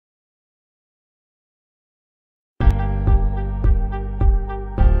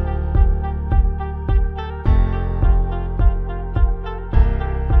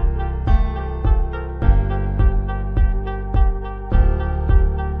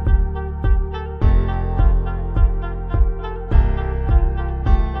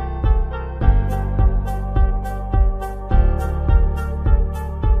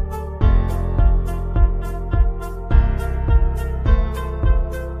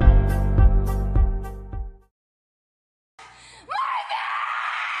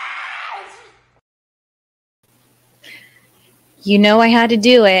You know I had to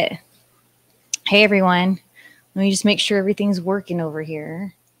do it. Hey, everyone. Let me just make sure everything's working over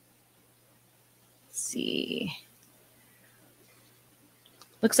here. Let's see.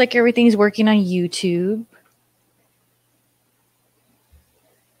 Looks like everything's working on YouTube.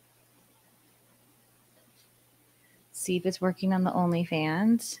 See if it's working on the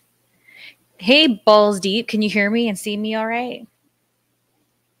OnlyFans. Hey, Balls Deep. Can you hear me and see me all right?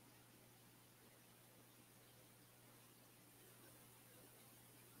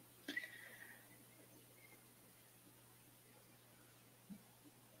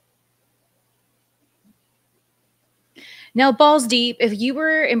 Now, Balls Deep, if you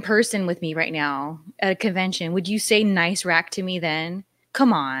were in person with me right now at a convention, would you say nice rack to me then?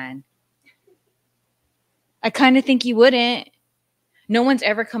 Come on. I kind of think you wouldn't. No one's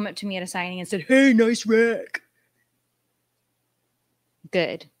ever come up to me at a signing and said, hey, nice rack.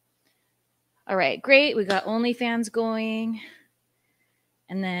 Good. All right, great. We got OnlyFans going.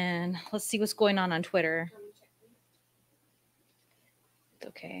 And then let's see what's going on Twitter.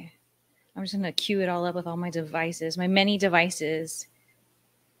 Okay. I'm just going to queue it all up with all my devices, my many devices.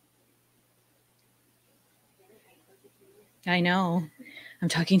 I know. I'm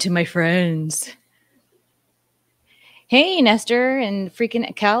talking to my friends. Hey, Nestor and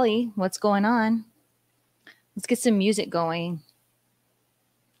freaking Callie. What's going on? Let's get some music going.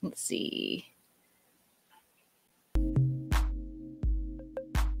 Let's see.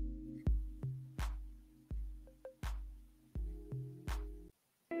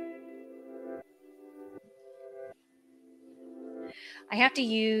 I have to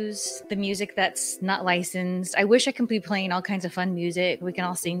use the music that's not licensed. I wish I could be playing all kinds of fun music. We can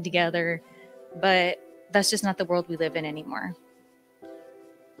all sing together, but that's just not the world we live in anymore.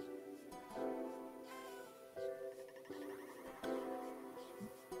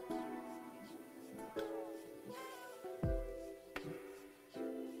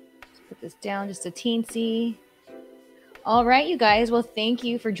 Let's put this down just a teensy. All right, you guys. Well, thank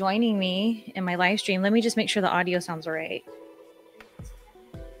you for joining me in my live stream. Let me just make sure the audio sounds all right.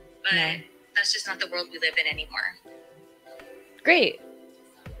 But no, that's just not the world we live in anymore. Great.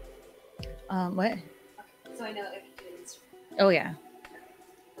 What? So I know if you do this. Oh, yeah.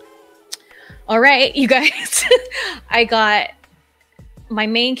 All right, you guys. I got my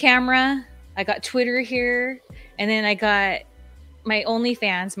main camera. I got Twitter here. And then I got my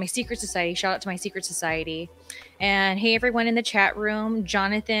OnlyFans, my secret society. Shout out to my secret society. And hey, everyone in the chat room.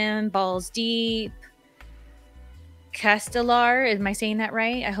 Jonathan, Balls Deep. Castellar, am I saying that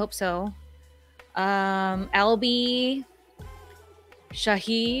right? I hope so. Albie,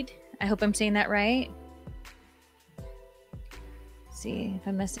 Shahid, I hope I'm saying that right. Let's see if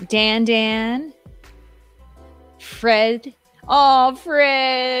I missed Dan, Fred. Oh,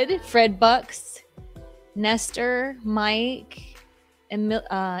 Fred Bucks, Nestor, Mike,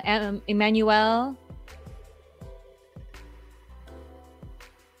 Emmanuel,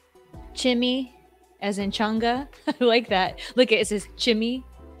 Chimmy. As in Chunga. I like that. Look, it says Chimmy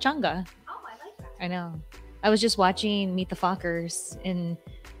Chunga. Oh, I like that. I know. I was just watching Meet the Fockers in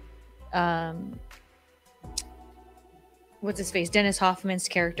what's his face? Dennis Hoffman's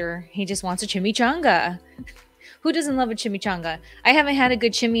character. He just wants a chimichanga. Who doesn't love a chimichanga? I haven't had a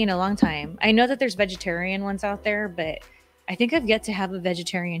good chimmy in a long time. I know that there's vegetarian ones out there, but I think I've yet to have a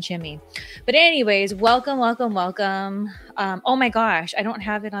vegetarian chimmy. But anyways, welcome. Oh my gosh, I don't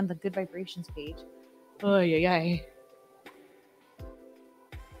have it on the Good Vibrations page. Oh, yeah.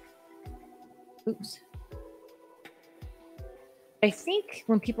 Oops. I think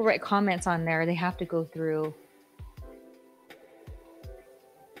when people write comments on there, they have to go through.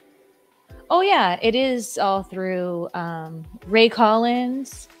 Oh, yeah, it is all through Ray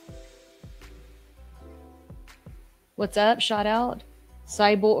Collins. What's up? Shout out.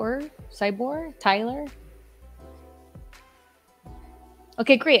 Cyborg, Tyler.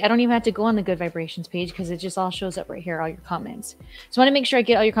 Okay, great. I don't even have to go on the Good Vibrations page because it just all shows up right here, all your comments. So I want to make sure I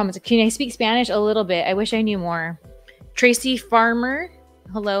get all your comments. Can I speak Spanish a little bit? I wish I knew more. Tracy Farmer.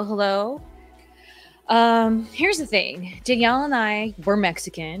 Hello. Here's the thing. Danielle and I were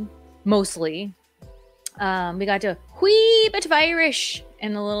Mexican, mostly. We got to wee bit of Irish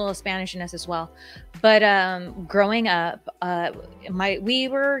and a little Spanish in us as well. But growing up, we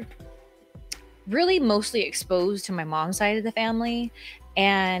were really mostly exposed to my mom's side of the family.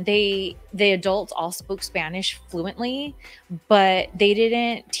 And the adults all spoke Spanish fluently, but they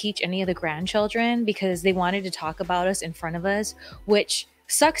didn't teach any of the grandchildren because they wanted to talk about us in front of us, which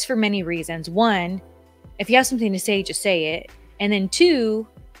sucks for many reasons. One, if you have something to say, just say it. And then two,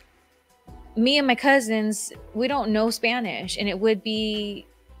 me and my cousins, we don't know Spanish, and it would be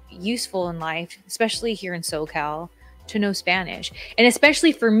useful in life, especially here in SoCal, to know Spanish. And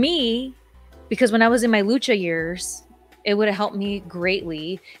especially for me, because when I was in my lucha years, it would have helped me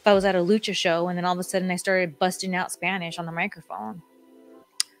greatly if I was at a lucha show and then all of a sudden I started busting out Spanish on the microphone.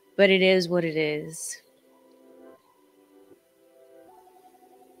 But it is what it is.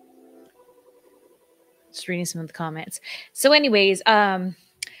 Just reading some of the comments. So anyways, oh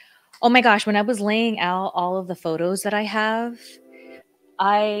my gosh, when I was laying out all of the photos that I have,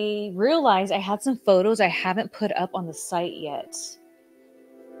 I realized I had some photos I haven't put up on the site yet.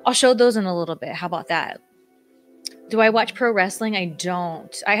 I'll show those in a little bit. How about that? Do I watch pro wrestling? I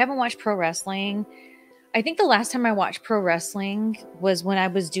don't. I haven't watched pro wrestling. I think the last time I watched pro wrestling was when I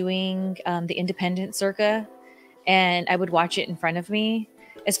was doing the independent circa, and I would watch it in front of me.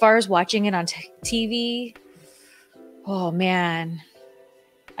 As far as watching it on TV, oh man,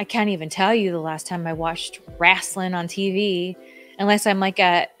 I can't even tell you the last time I watched wrestling on TV, unless I'm like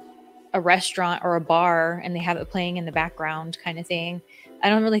at a restaurant or a bar and they have it playing in the background kind of thing. I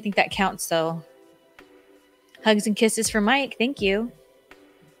don't really think that counts though. Hugs and kisses for Mike. Thank you.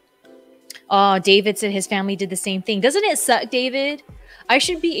 Oh, David said his family did the same thing. Doesn't it suck, David? I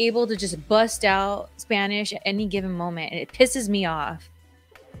should be able to just bust out Spanish at any given moment, and it pisses me off.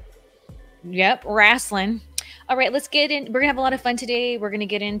 Yep, wrestling. All right, let's get in. We're going to have a lot of fun today. We're going to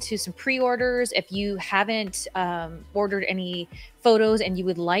get into some pre-orders. If you haven't ordered any photos and you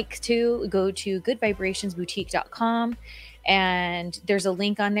would like to, go to goodvibrationsboutique.com, and there's a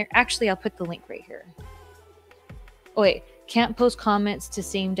link on there. Actually, I'll put the link right here. Oh, wait. Can't post comments to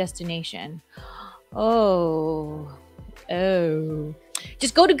same destination. Oh.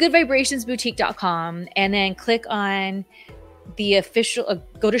 Just go to goodvibrationsboutique.com and then click on the official,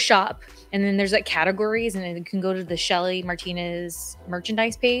 go to shop, and then there's like categories, and then you can go to the Shelly Martinez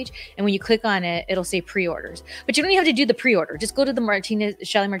merchandise page. And when you click on it, it'll say pre-orders, but you don't even have to do the pre-order. Just go to the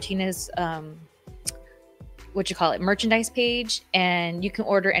Shelly Martinez, merchandise page, and you can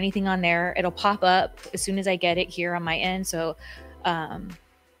order anything on there. It'll pop up as soon as I get it here on my end. So,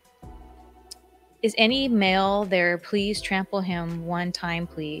 is any male there? Please trample him one time,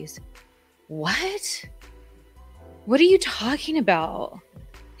 please. What? What are you talking about?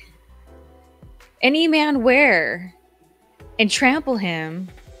 Any man where? And trample him?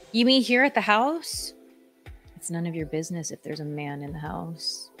 You mean here at the house? It's none of your business if there's a man in the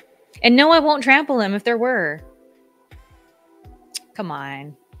house. And no, I won't trample him if there were. Come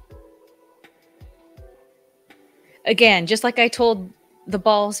on. Again, just like I told the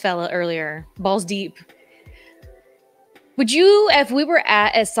balls fella earlier, balls deep. Would you, if we were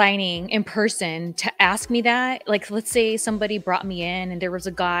at a signing in person, to ask me that? Like, let's say somebody brought me in and there was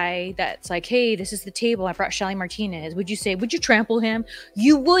a guy that's like, hey, this is the table. I brought Shelly Martinez. Would you say, would you trample him?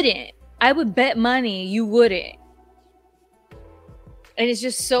 You wouldn't. I would bet money you wouldn't. And it's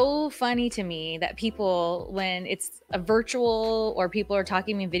just so funny to me that people, when it's a virtual or people are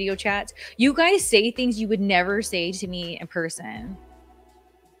talking in video chats, you guys say things you would never say to me in person.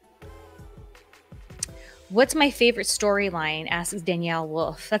 What's my favorite storyline? Asks Danielle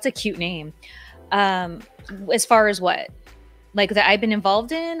Wolf. That's a cute name. As far as what? Like that I've been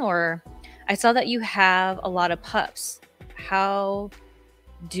involved in? Or I saw that you have a lot of pups. I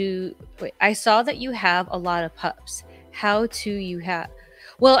saw that you have a lot of pups. How do you have?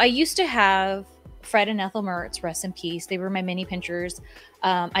 Well, I used to have Fred and Ethel Mertz, rest in peace. They were my mini pinchers.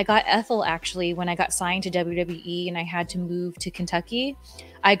 I got Ethel actually when I got signed to WWE and I had to move to Kentucky.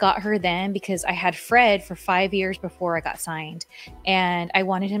 I got her then because I had Fred for 5 years before I got signed. And I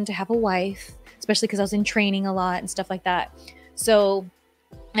wanted him to have a wife, especially because I was in training a lot and stuff like that. So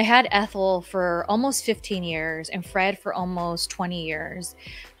I had Ethel for almost 15 years and Fred for almost 20 years.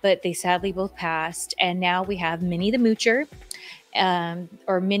 But they sadly both passed. And now we have Minnie the Moocher,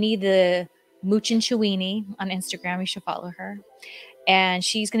 or Minnie the Moochin Chewini on Instagram. You should follow her. And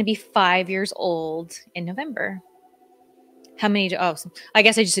she's going to be 5 years old in November. How many? Oh, I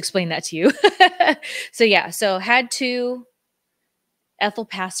guess I just explained that to you. So yeah, so had two. Ethel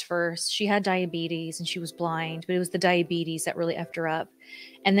passed first. She had diabetes and she was blind, but it was the diabetes that really effed her up.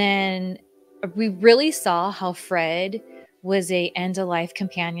 And then we really saw how Fred was a end-of-life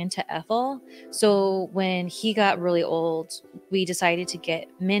companion to Ethel. So when he got really old, we decided to get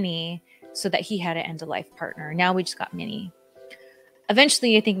Minnie so that he had an end-of-life partner. Now we just got Minnie.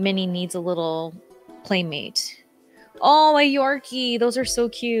 Eventually, I think Minnie needs a little playmate. Oh, a Yorkie. Those are so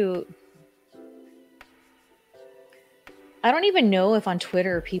cute. I don't even know if on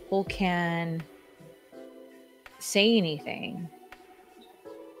Twitter people can say anything.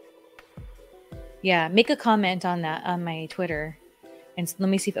 Yeah, make a comment on that on my Twitter. And let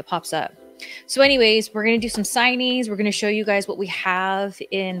me see if it pops up. So anyways, we're going to do some signings. We're going to show you guys what we have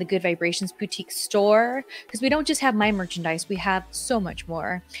in the Good Vibrations Boutique store, because we don't just have my merchandise. We have so much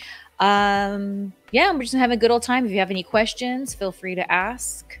more. Yeah, we're just gonna have a good old time. If you have any questions, feel free to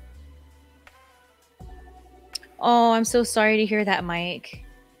ask. Oh, I'm so sorry to hear that, Mike.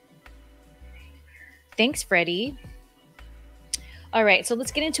 Thanks, Freddie. All right, so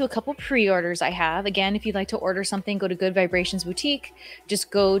let's get into a couple pre-orders I have. Again, if you'd like to order something, go to Good Vibrations Boutique.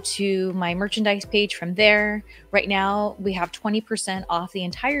 Just go to my merchandise page from there. Right now, we have 20% off the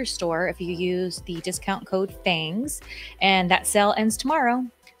entire store if you use the discount code FANGS, and that sale ends tomorrow.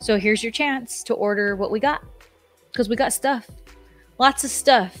 So here's your chance to order what we got, because we got stuff. Lots of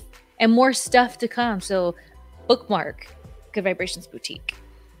stuff and more stuff to come. So bookmark Good Vibrations Boutique.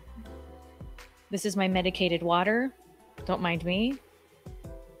 This is my medicated water. Don't mind me.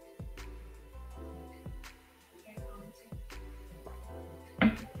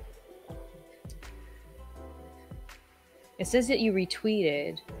 It says that you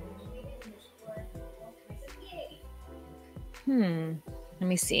retweeted. Let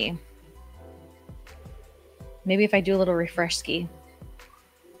me see. Maybe if I do a little refresh ski.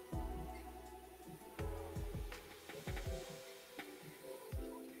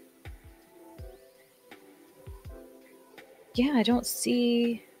 Yeah, I don't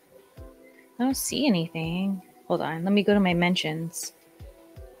see anything. Hold on, let me go to my mentions.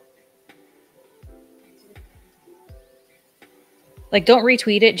 Like, don't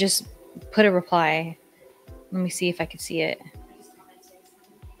retweet it, just put a reply. Let me see if I can see it.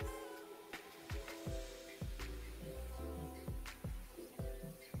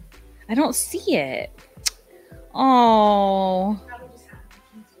 I don't see it. Oh.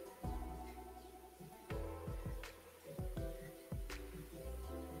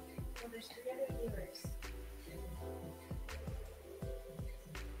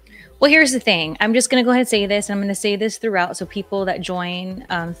 Well, here's the thing. I'm just going to go ahead and say this. I'm going to say this throughout, so people that join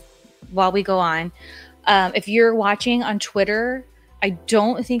while we go on, if you're watching on Twitter, I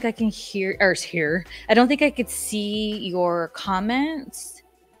don't think I can hear. I don't think I could see your comments.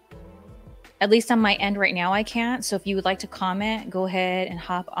 At least on my end right now, I can't. So if you would like to comment, go ahead and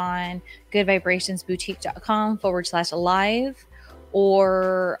hop on goodvibrationsboutique.com/live,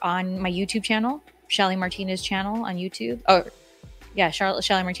 or on my YouTube channel, Shelly Martinez channel on YouTube. Oh, yeah,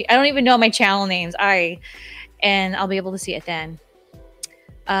 Shelly Martinez. I don't even know my channel names. And I'll be able to see it then.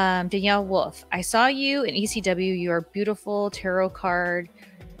 Danielle Wolf, I saw you in ECW. You're a beautiful tarot card.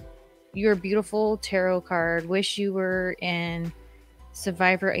 You're a beautiful tarot card. Wish you were in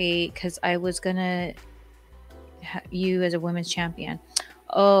Survivor 8 because I was gonna you as a women's champion.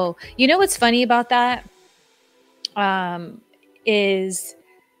 Oh, you know what's funny about that? Is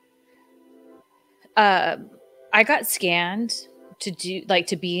I got scanned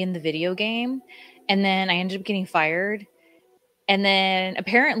to be in the video game, and then I ended up getting fired. And then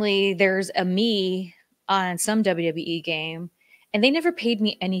apparently there's a me on some WWE game, and they never paid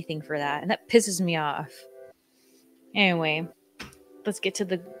me anything for that, and that pisses me off. Anyway, let's get to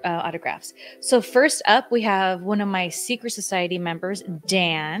the autographs. So first up, we have one of my Secret Society members,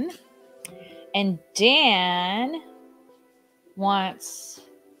 Dan. And Dan wants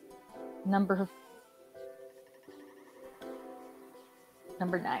number 9.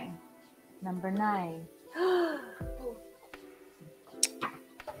 Number 9.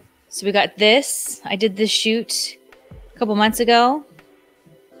 So we got this. I did this shoot a couple months ago.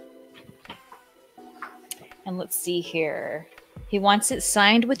 And let's see here. He wants it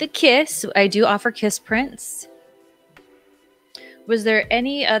signed with a kiss. I do offer kiss prints. Was there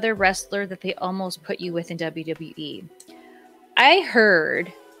any other wrestler that they almost put you with in WWE? I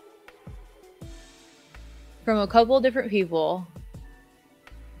heard from a couple different people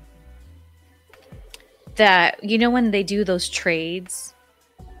that, you know, when they do those trades,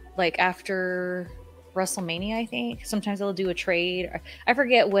 like after WrestleMania, I think sometimes they'll do a trade. I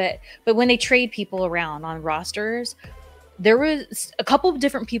forget what, but when they trade people around on rosters, there was a couple of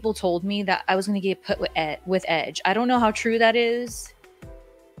different people told me that I was going to get put with Edge. I don't know how true that is,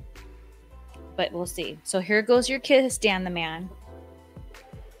 but we'll see. So here goes your kiss, Dan the Man.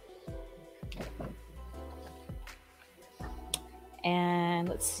 And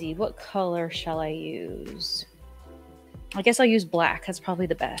let's see, what color shall I use? I guess I'll use black. That's probably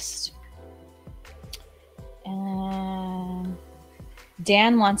the best. And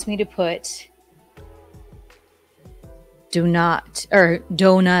Dan wants me to put do not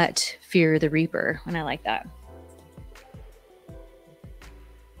fear the Reaper. And I like that.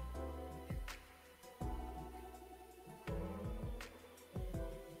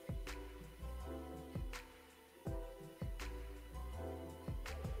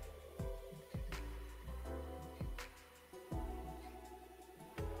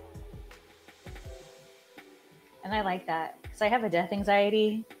 And I like that because I have a death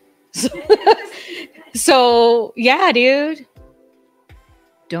anxiety. So yeah, dude.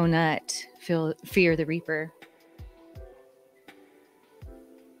 Donut. Fear the Reaper.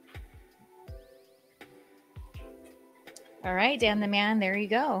 All right, Dan the Man, there you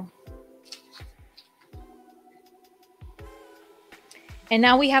go. And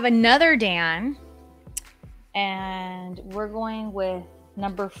now we have another Dan. And we're going with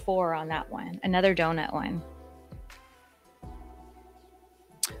number 4 on that one. Another donut one.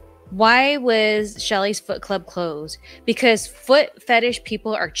 Why was Shelly's Foot Club closed? Because foot fetish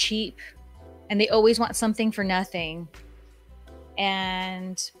people are cheap and they always want something for nothing.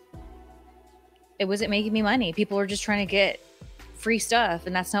 And it wasn't making me money. People were just trying to get free stuff,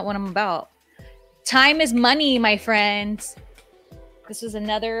 and that's not what I'm about. Time is money, my friends. This is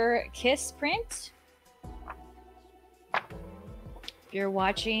another Kiss print. If you're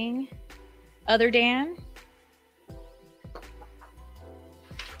watching Other Dan.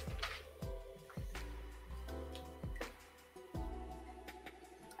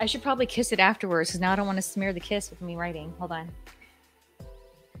 I should probably kiss it afterwards because now I don't want to smear the kiss with me writing. Hold on.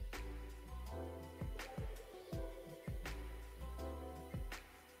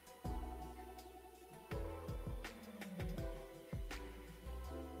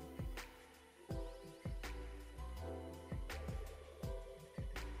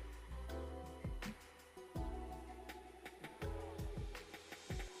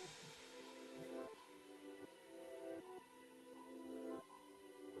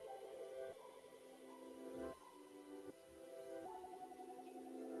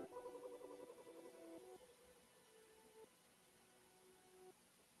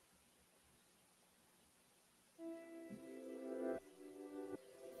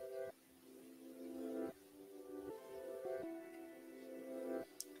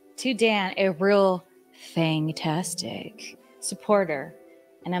 To Dan, a real fantastic supporter,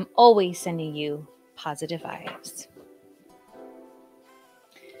 and I'm always sending you positive vibes.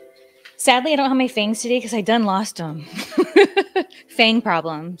 Sadly, I don't have my fangs today because I done lost them. Fang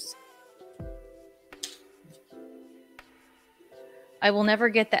problems. I will never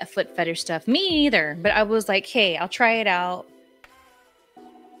get that foot fetish stuff. Me either. But I was like, hey, I'll try it out.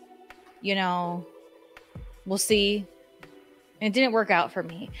 You know, we'll see. And it didn't work out for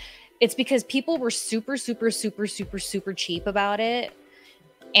me. It's because people were super, super, super, super, super cheap about it.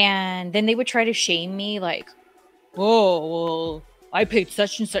 And then they would try to shame me like, oh, well, I paid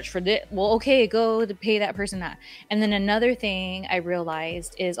such and such for this. Well, okay, go to pay that person that. And then another thing I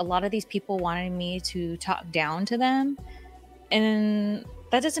realized is a lot of these people wanted me to talk down to them. And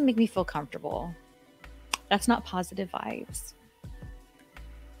that doesn't make me feel comfortable. That's not positive vibes.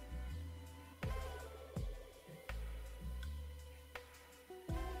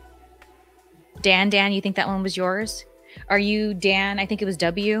 Dan, you think that one was yours? Are you Dan? I think it was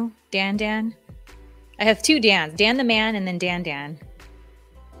W. Dan. I have 2 Dans. Dan the Man and then Dan.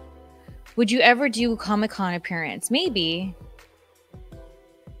 Would you ever do a Comic-Con appearance? Maybe.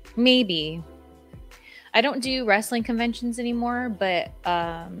 I don't do wrestling conventions anymore, but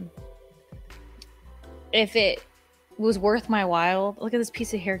if it was worth my while, look at this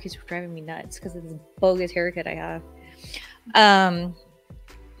piece of hair keeps driving me nuts because of this bogus haircut I have.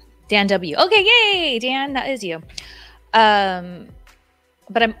 Dan W. Okay, yay, Dan, that is you.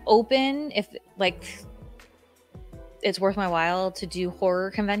 But I'm open if like it's worth my while to do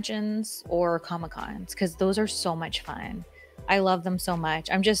horror conventions or Comic-Cons because those are so much fun. I love them so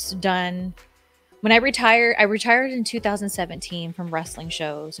much. I'm just done. When I retired in 2017 from wrestling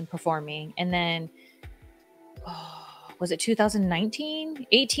shows and performing. And then, was it 2019?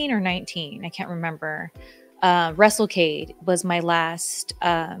 18 or 19? I can't remember. WrestleCade was my last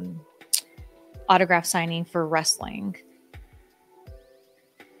autograph signing for wrestling.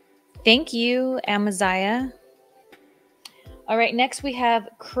 Thank you, Amaziah. All right, next we have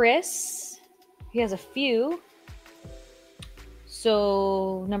Chris. He has a few.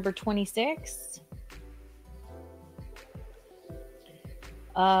 So number 26.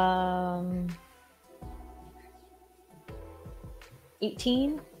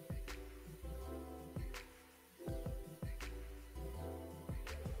 18.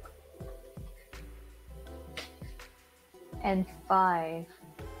 And 5.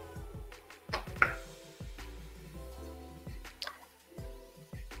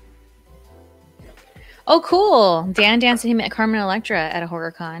 Oh, cool. Dan danced him at Carmen Electra at a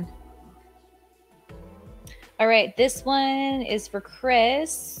HorrorCon. All right, this one is for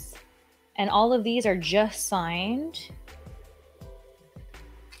Chris. And all of these are just signed.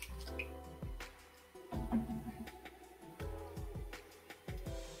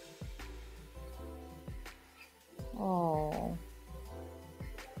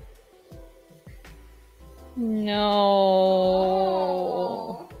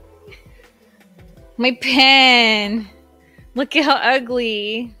 My pen. Look at how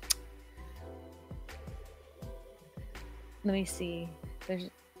ugly. Let me see. There's,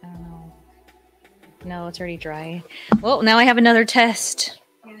 I don't know. No, it's already dry. Well, now I have another test.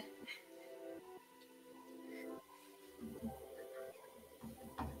 Yeah.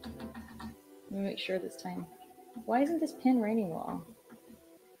 Let me make sure this time. Why isn't this pen writing well?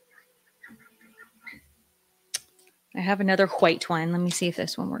 I have another white one. Let me see if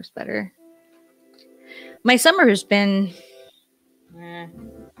this one works better. My summer has been...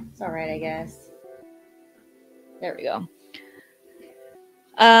 it's all right, I guess. There we go.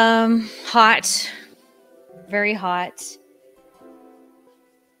 Hot. Very hot.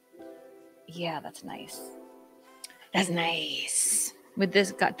 Yeah, that's nice. That's nice. With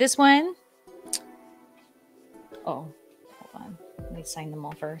this, got this one. Oh, hold on. Let me sign them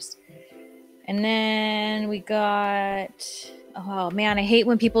all first. And then we got... Oh, man, I hate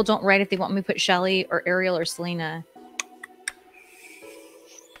when people don't write if they want me to put Shelly or Ariel or Selena.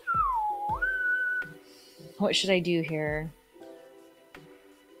 What should I do here?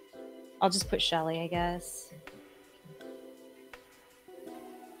 I'll just put Shelly, I guess.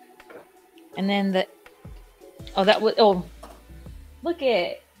 And then the... Oh, that was... Oh, look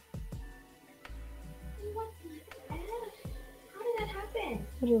it. What the F? How did that happen?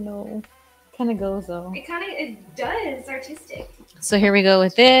 I don't know. Kind of goes, though. It does. It's artistic. So here we go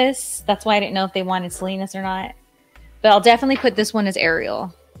with this. That's why I didn't know if they wanted Selena's or not. But I'll definitely put this one as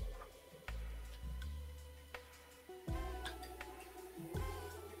Ariel.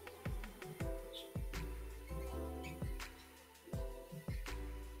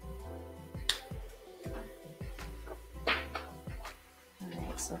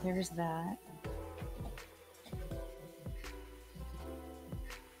 Alright, so there's that.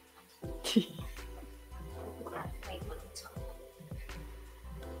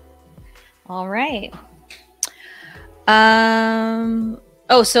 All right.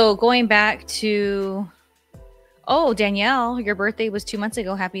 Oh, so going back to... Oh, Danielle, your birthday was 2 months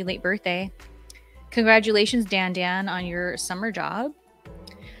ago. Happy late birthday. Congratulations, Dan, on your summer job.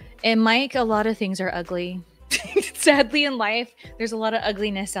 And Mike, a lot of things are ugly. Sadly, in life, there's a lot of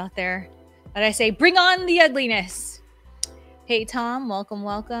ugliness out there. But I say, bring on the ugliness. Hey, Tom,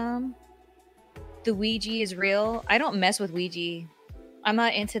 welcome. The Ouija is real. I don't mess with Ouija. I'm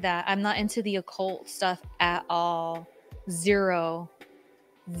not into that. I'm not into the occult stuff at all. Zero.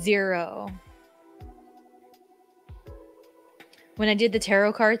 When I did the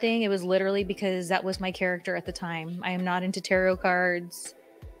tarot card thing, it was literally because that was my character at the time. I am not into tarot cards.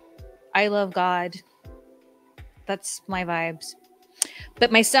 I love God. That's my vibes.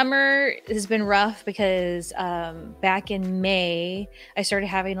 But my summer has been rough because back in May, I started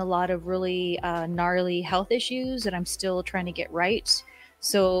having a lot of really gnarly health issues that I'm still trying to get right.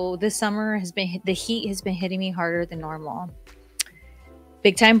 So this summer the heat has been hitting me harder than normal.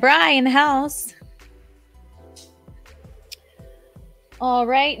 Big time Bri in the house. All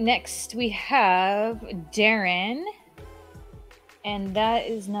right, next we have Darren. And that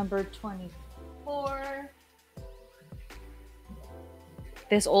is number 24.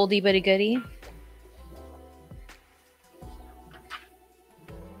 This oldie but a goodie.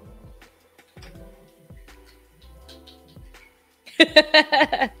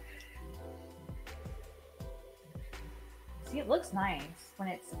 See, it looks nice when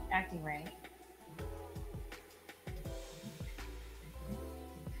it's acting right.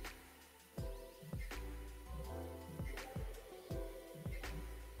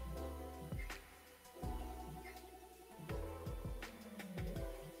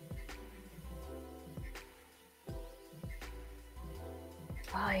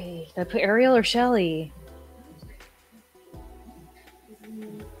 Why? Did I put Ariel or Shelly? I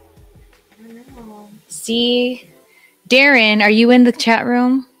don't know. See? Darren, are you in the chat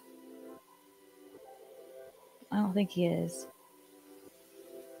room? I don't think he is.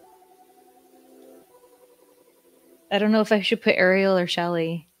 I don't know if I should put Ariel or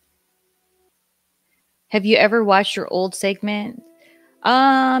Shelly. Have you ever watched your old segment?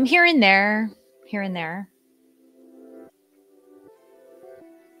 Here and there. Here and there.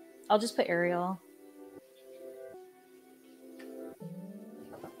 I'll just put Ariel.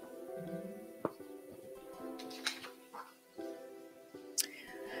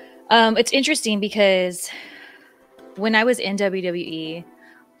 It's interesting because when I was in WWE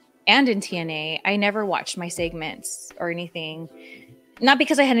and in TNA, I never watched my segments or anything. Not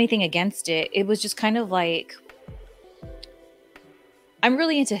because I had anything against it. It was just kind of like, I'm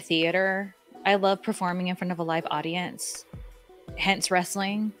really into theater. I love performing in front of a live audience, hence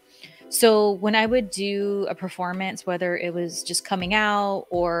wrestling. So when I would do a performance, whether it was just coming out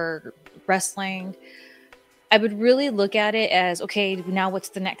or wrestling, I would really look at it as, okay, now what's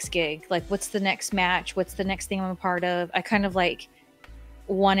the next gig? Like, what's the next match? What's the next thing I'm a part of? I kind of like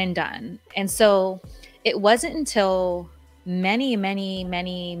one and done. And so it wasn't until many, many,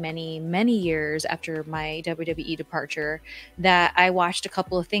 many, many, many years after my WWE departure that I watched a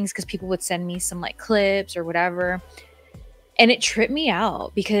couple of things because people would send me some like clips or whatever. And it tripped me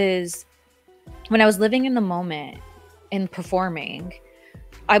out because when I was living in the moment and performing,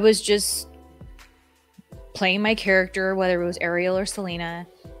 I was just playing my character, whether it was Ariel or Salinas.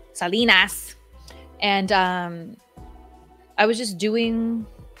 And I was just doing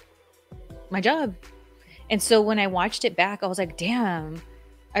my job. And so when I watched it back, I was like, damn,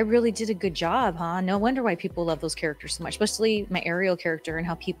 I really did a good job, huh? No wonder why people love those characters so much, especially my Ariel character and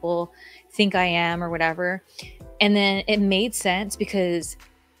how people think I am or whatever. And then it made sense because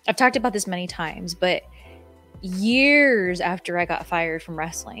I've talked about this many times, but years after I got fired from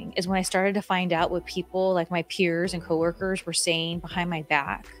wrestling is when I started to find out what people like my peers and coworkers were saying behind my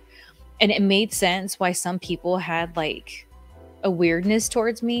back. And it made sense why some people had like a weirdness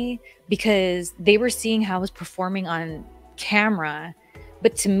towards me because they were seeing how I was performing on camera.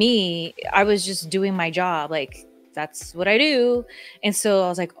 But to me, I was just doing my job. Like, that's what I do. And so I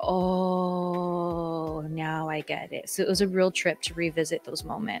was like, oh, now I get it. So it was a real trip to revisit those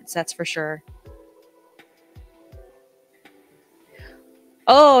moments. That's for sure.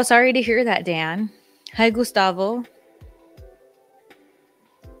 Oh, sorry to hear that, Dan. Hi, Gustavo.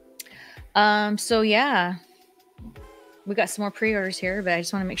 So yeah, we got some more pre-orders here, but I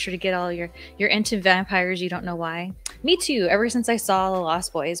just want to make sure to get all you're into vampires. You don't know why. Me too. Ever since I saw The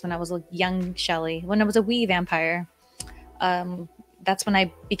Lost Boys when I was a young Shelly, when I was a wee vampire, that's when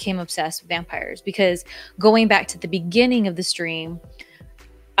I became obsessed with vampires. Because going back to the beginning of the stream,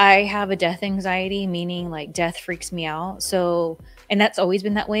 I have a death anxiety, meaning like death freaks me out. So, and that's always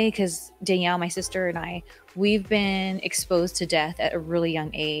been that way because Danielle, my sister, and I, we've been exposed to death at a really young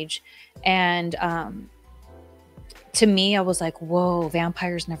age. And to me, I was like, whoa,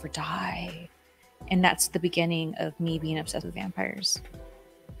 vampires never die. And that's the beginning of me being obsessed with vampires.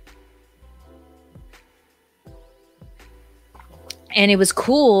 And it was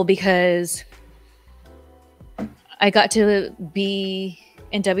cool because I got to be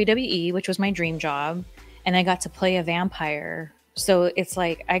in WWE, which was my dream job, and I got to play a vampire. So it's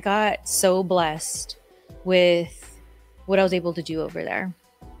like I got so blessed with what I was able to do over there.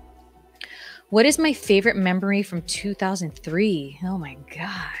 What is my favorite memory from 2003? Oh my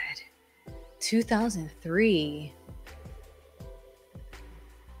God. 2003.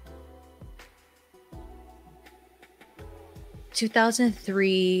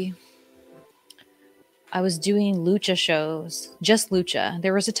 I was doing lucha shows, just lucha.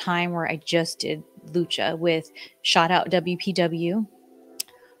 There was a time where I just did lucha with shout out WPW.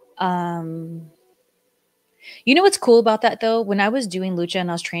 You know what's cool about that though? When I was doing lucha and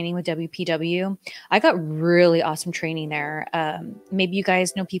I was training with WPW, I got really awesome training there. Maybe you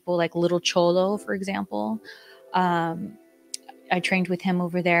guys know people like Little Cholo, for example. I trained with him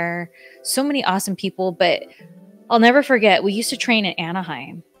over there. So many awesome people, but I'll never forget, we used to train in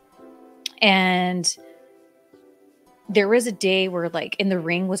Anaheim. And there was a day where like in the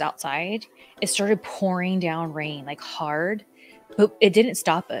ring was outside, it started pouring down rain like hard, but it didn't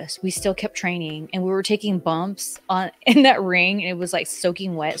stop us. We still kept training and we were taking bumps on in that ring and it was like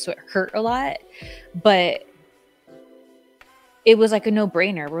soaking wet. So it hurt a lot, but it was like a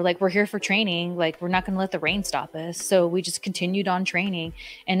no-brainer. We're like, we're here for training. Like, we're not going to let the rain stop us. So we just continued on training.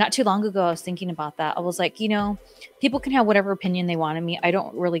 And not too long ago, I was thinking about that. I was like, you know, people can have whatever opinion they want of me. I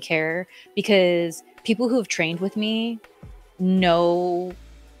don't really care because people who have trained with me know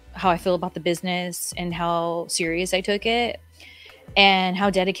how I feel about the business and how serious I took it and how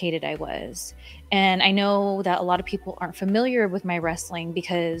dedicated I was. And I know that a lot of people aren't familiar with my wrestling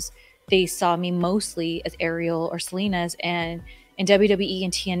because they saw me mostly as Ariel or Selena's, and in WWE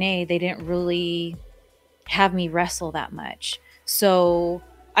and TNA, they didn't really have me wrestle that much. So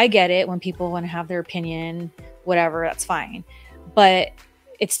I get it when people want to have their opinion, whatever, that's fine. But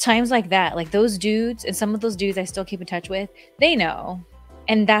it's times like that, like those dudes, and some of those dudes I still keep in touch with, they know.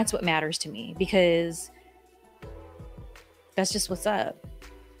 And that's what matters to me because that's just what's up.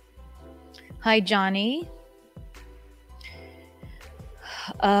 Hi, Johnny.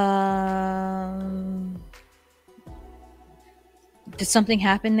 Did something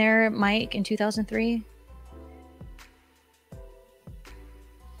happen there, Mike, in 2003?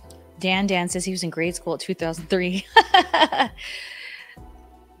 Dan says he was in grade school at 2003.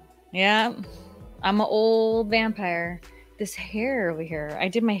 Yeah, I'm an old vampire. this hair over here. I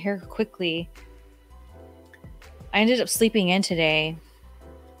did my hair quickly. I ended up sleeping in today.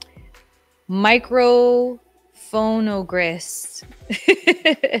 Microphonogrist.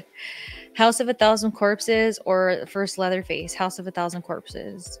 House of a Thousand Corpses or First Leatherface? House of a Thousand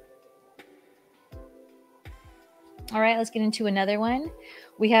Corpses. All right, let's get into another one.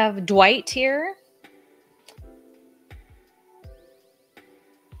 We have Dwight here.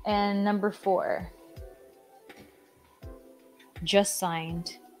 And number 4. Just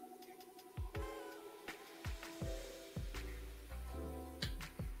signed.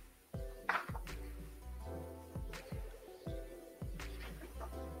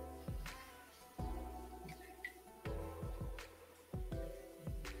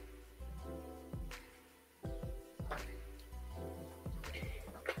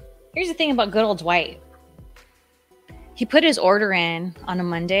 Here's the thing about good old Dwight. He put his order in on a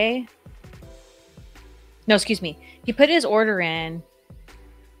Monday. No, excuse me. He put his order in,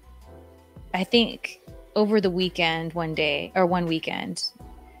 I think, over the weekend one weekend.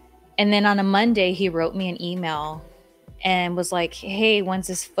 And then on a Monday, he wrote me an email and was like, hey, when's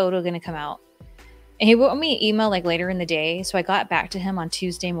this photo going to come out? And he wrote me an email like later in the day. So I got back to him on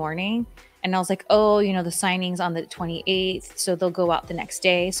Tuesday morning. And I was like, oh, you know, the signing's on the 28th, so they'll go out the next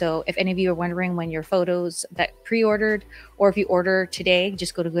day. So if any of you are wondering when your photos that pre-ordered, or if you order today,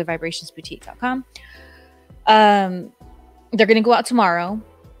 just go to goodvibrationsboutique.com. They're going to go out tomorrow.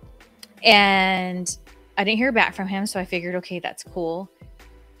 And I didn't hear back from him, so I figured, okay, that's cool.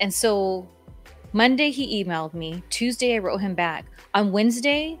 And so Monday, he emailed me. Tuesday, I wrote him back. On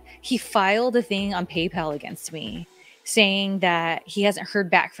Wednesday, he filed a thing on PayPal against me, saying that he hasn't heard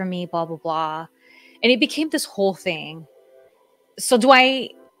back from me, blah, blah, blah. And it became this whole thing. So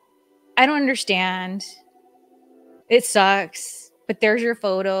Dwight, I don't understand. It sucks, but there's your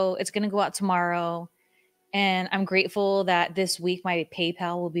photo. It's going to go out tomorrow. And I'm grateful that this week my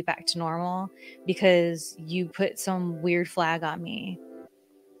PayPal will be back to normal because you put some weird flag on me.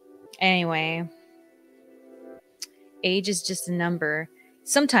 Anyway, age is just a number.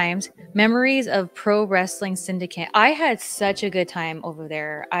 Sometimes memories of Pro Wrestling Syndicate. I had such a good time over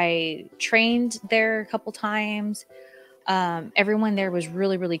there. I trained there a couple times. Everyone there was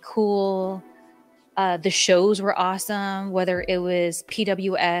really, really cool. The shows were awesome, whether it was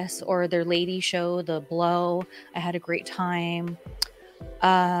PWS or their lady show, The Blow. I had a great time.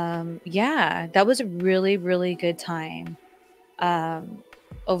 Yeah, that was a really, really good time.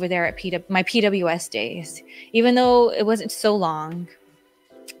 Over there at my PWS days, even though it wasn't so long.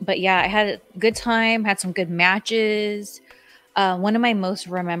 But yeah, I had a good time, had some good matches. One of my most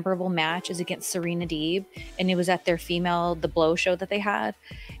memorable matches against Serena Deeb, and it was at their female The Blow show that they had.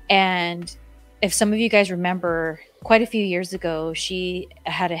 And if some of you guys remember, quite a few years ago, she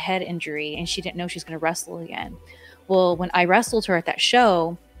had a head injury and she didn't know she was going to wrestle again. Well, when I wrestled her at that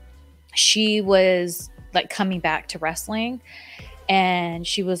show, she was like coming back to wrestling. And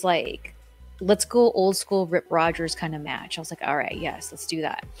she was like, let's go old school Rip Rogers kind of match. I was like, all right, yes, let's do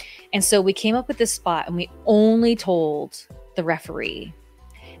that. And so we came up with this spot and we only told the referee.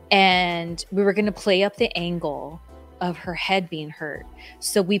 And we were going to play up the angle of her head being hurt.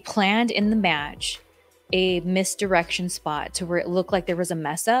 So we planned in the match a misdirection spot to where it looked like there was a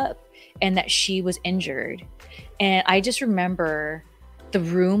mess up and that she was injured. And I just remember the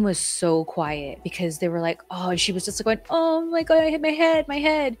room was so quiet because they were like, oh, and she was just like going, oh my God, I hit my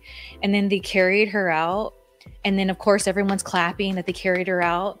head. And then they carried her out. And then of course, everyone's clapping that they carried her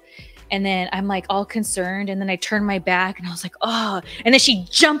out. And then I'm like all concerned. And then I turned my back and I was like, oh, and then she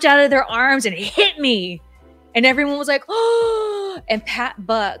jumped out of their arms and hit me. And everyone was like, oh, and Pat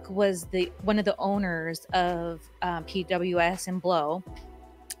Buck was one of the owners of PWS and Blow.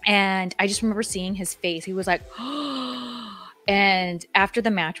 And I just remember seeing his face. He was like, oh. And after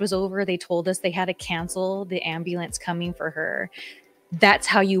the match was over, they told us they had to cancel the ambulance coming for her. That's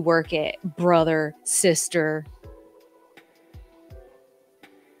how you work it, brother, sister.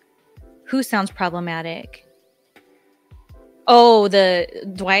 Who sounds problematic? Oh, the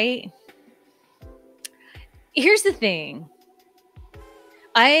Dwight. Here's the thing.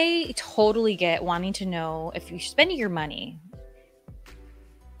 I totally get wanting to know if you're spending your money,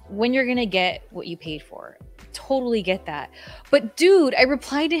 when you're going to get what you paid for. Totally get that. But dude, I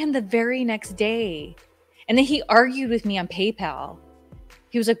replied to him the very next day. And then he argued with me on PayPal.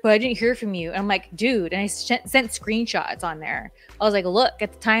 He was like, but I didn't hear from you. And I'm like, dude, and I sent screenshots on there. I was like, look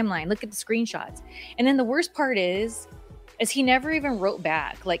at the timeline, look at the screenshots. And then the worst part is he never even wrote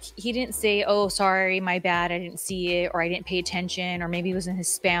back. Like he didn't say, oh, sorry, my bad, I didn't see it, or I didn't pay attention, or maybe it was in his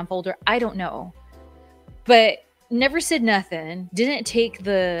spam folder. I don't know. But never said nothing. Didn't take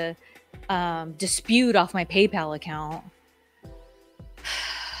the dispute off my PayPal account.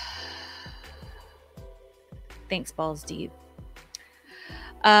 Thanks, balls deep.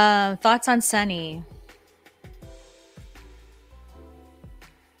 Thoughts on Sunny?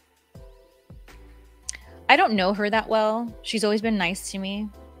 I don't know her that well. She's always been nice to me.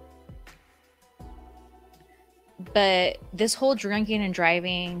 But this whole drinking and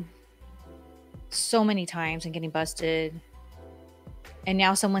driving so many times and getting busted, and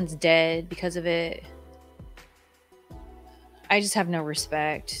now someone's dead because of it. I just have no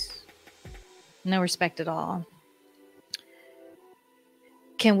respect. No respect at all.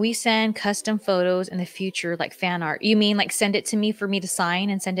 Can we send custom photos in the future, like fan art? You mean like send it to me for me to sign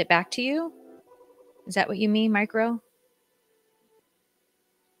and send it back to you? Is that what you mean, Micro?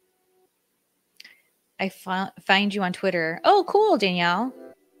 I find you on Twitter. Oh, cool, Danielle.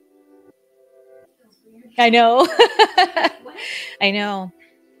 I know. I know.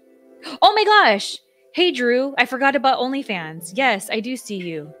 Oh my gosh. Hey, Drew. I forgot about OnlyFans. Yes, I do see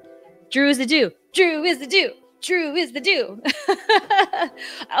you. Drew is the do. Drew is the do. Drew is the do. Oh,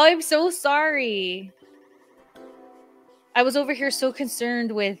 I'm so sorry. I was over here so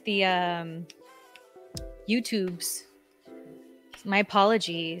concerned with the YouTubes. My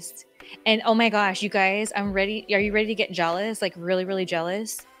apologies. And oh my gosh, you guys, I'm ready. Are you ready to get jealous? Like really, really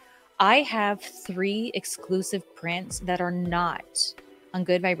jealous? I have 3 exclusive prints that are not on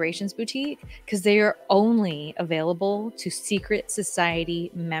Good Vibrations Boutique because they are only available to Secret Society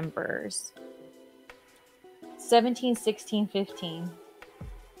members. 17, 16, 15.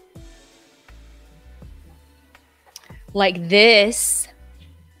 Like this.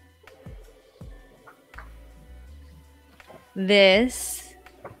 This.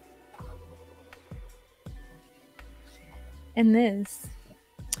 And this.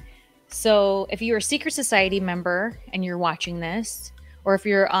 So if you're a Secret Society member and you're watching this, or if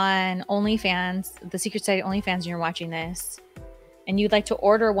you're on OnlyFans, the Secret Society OnlyFans, and you're watching this, and you'd like to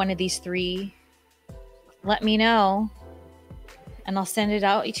order one of these 3, let me know, and I'll send it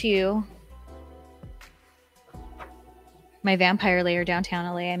out to you. My vampire lair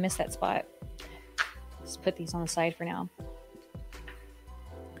downtown LA. I miss that spot. Let's put these on the side for now.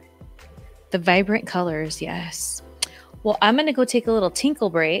 The vibrant colors, yes. Well, I'm going to go take a little tinkle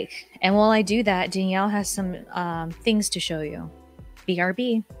break. And while I do that, Danielle has some things to show you.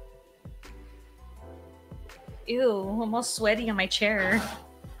 BRB. Ew, I'm all sweaty on my chair.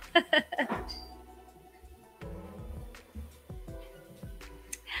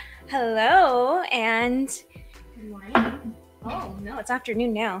 Hello, and good morning. Oh, no, it's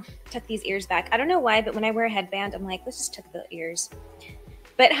afternoon now. Tuck these ears back. I don't know why, but when I wear a headband, I'm like, let's just tuck the ears.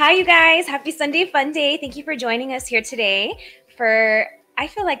 But hi, you guys. Happy Sunday Fun Day. Thank you for joining us here today for, I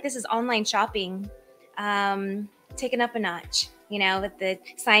feel like this is online shopping taken up a notch, you know, with the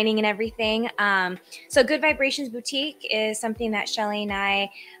signing and everything. So Good Vibrations Boutique is something that Shelly and I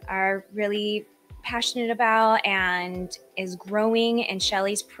are really passionate about and is growing, and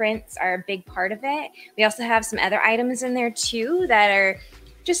Shelly's prints are a big part of it. We also have some other items in there too that are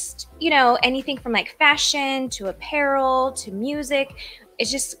just, you know, anything from like fashion to apparel to music. It's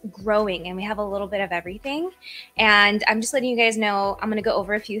just growing, and we have a little bit of everything. And I'm just letting you guys know I'm going to go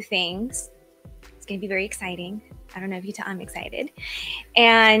over a few things. It's going to be very exciting. I don't know if you tell I'm excited.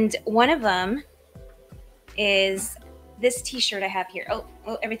 And one of them is this t-shirt I have here. Oh,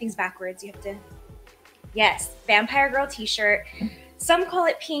 everything's backwards. You have to, yes, Vampire Girl t-shirt. Some call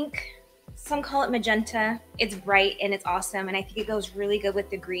it pink. Some call it magenta. It's bright and it's awesome. And I think it goes really good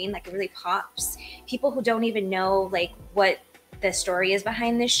with the green. Like it really pops. People who don't even know like what the story is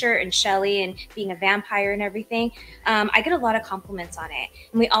behind this shirt and Shelly and being a vampire and everything. I get a lot of compliments on it.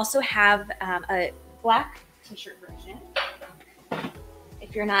 And we also have a black t-shirt version.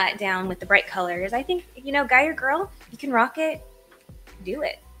 If you're not down with the bright colors, I think, you know, guy or girl, you can rock it, do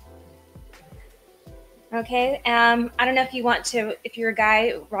it. Okay, I don't know if you want to, if you're a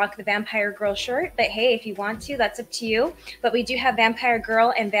guy, rock the Vampire Girl shirt, but hey, if you want to, that's up to you. But we do have Vampire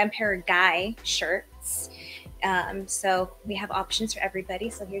Girl and Vampire Guy shirts. So we have options for everybody.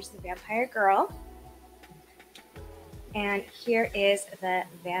 So here's the Vampire Girl. And here is the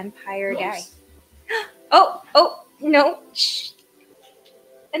Vampire Guy. Oh, no. Shh.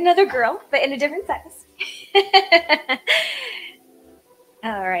 Another girl, but in a different size.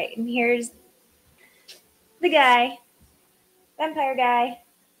 All right, and here's the guy, Vampire Guy.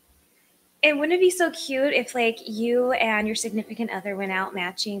 And wouldn't it be so cute if like you and your significant other went out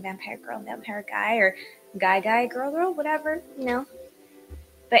matching Vampire Girl and Vampire Guy, or guy, girl, whatever, you know?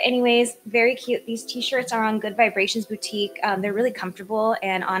 But anyways, very cute. These t-shirts are on Good Vibrations Boutique. They're really comfortable,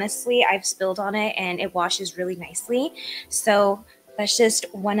 and honestly, I've spilled on it and it washes really nicely. So That's just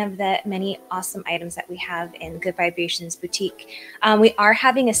one of the many awesome items that we have in Good Vibrations Boutique. We are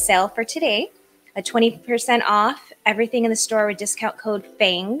having a sale for today, a 20% off everything in the store with discount code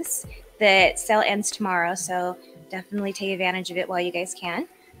FANGS. The sale ends tomorrow, so definitely take advantage of it while you guys can.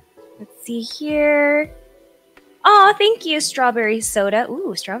 Let's see here. Oh, thank you, strawberry soda.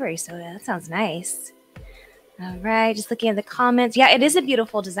 Ooh, strawberry soda. That sounds nice. All right, just looking at the comments. Yeah, it is a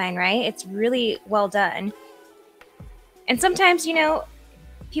beautiful design, right? It's really well done. And sometimes, you know,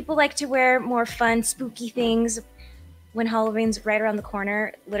 people like to wear more fun, spooky things when Halloween's right around the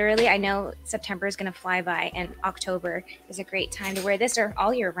corner. Literally, I know September is going to fly by, and October is a great time to wear this, or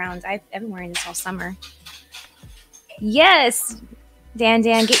all year round. I've been wearing this all summer. Yes, Dan,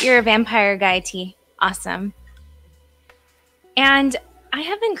 get your vampire guy tee. Awesome. And I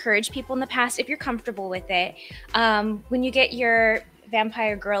have encouraged people in the past, if you're comfortable with it, when you get your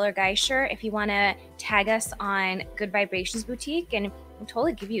vampire girl or guy shirt, if you want to tag us on Good Vibrations Boutique, and we'll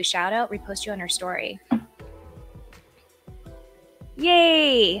totally give you a shout out, repost you on our story.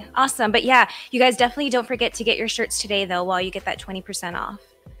 Yay! Awesome. But yeah, you guys definitely don't forget to get your shirts today, though, while you get that 20% off.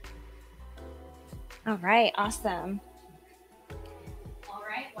 All right. Awesome. All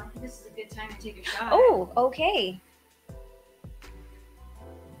right. Well, I think this is a good time to take a shot. Oh, okay.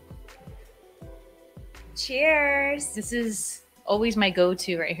 Cheers. This is always my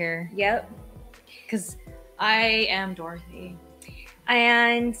go-to right here. Yep. Because I am Dorothy.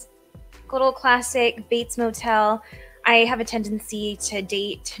 And good old classic Bates Motel. I have a tendency to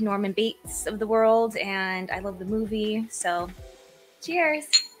date Norman Bates of the world, and I love the movie. So, cheers.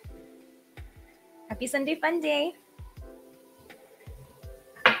 Happy Sunday Fun Day.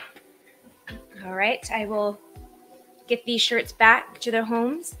 All right, I will get these shirts back to their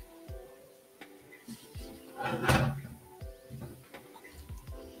homes.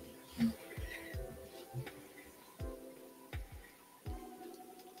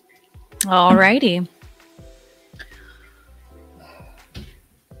 All righty.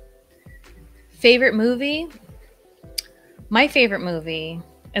 Favorite movie? My favorite movie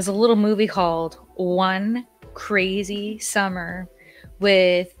is a little movie called One Crazy Summer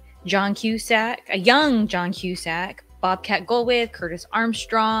with John Cusack, a young John Cusack, Bobcat Goldthwait, Curtis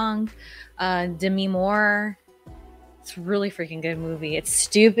Armstrong, Demi Moore. It's a really freaking good movie. It's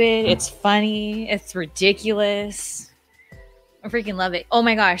stupid. It's funny. It's ridiculous. I freaking love it. Oh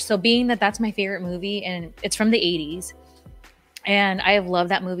my gosh. So being that that's my favorite movie, and it's from the 80s, and I have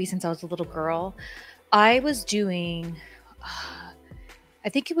loved that movie since I was a little girl. I was doing, I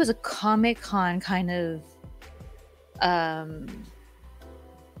think it was a Comic-Con kind of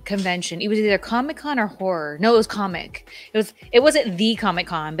convention. It was either Comic-Con or horror. No, it was comic. It wasn't the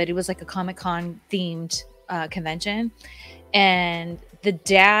Comic-Con, but it was like a Comic-Con themed convention. And the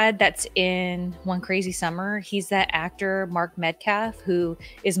dad that's in One Crazy Summer, he's that actor Mark Metcalf who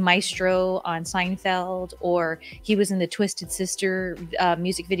is Maestro on Seinfeld, or he was in the Twisted Sister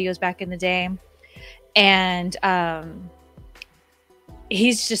music videos back in the day. And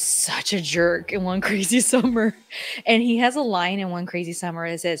he's just such a jerk in One Crazy Summer. And he has a line in One Crazy Summer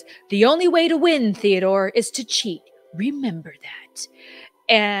that says, "The only way to win, Theodore, is to cheat. Remember that."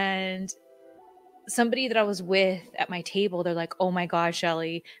 And somebody that I was with at my table, they're like, "Oh my God,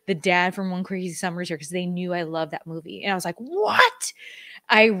 Shelly, the dad from One Crazy Summer is here," because they knew I loved that movie. And I was like, "What?"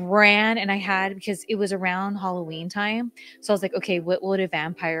 I ran, and I had, because it was around Halloween time. So I was like, okay, what would a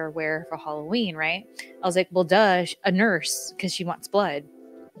vampire wear for Halloween, right? I was like, well, duh, a nurse, because she wants blood.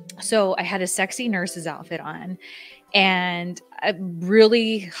 So I had a sexy nurse's outfit on, and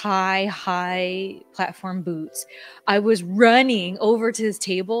really high platform boots. I was running over to his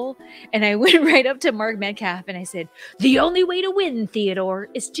table, and I went right up to Mark Metcalf, and I said, "The only way to win, Theodore,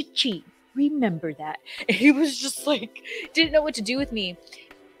 is to cheat. Remember that." And he was just like, didn't know what to do with me.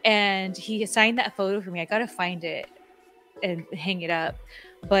 And he signed that photo for me. I gotta find it and hang it up.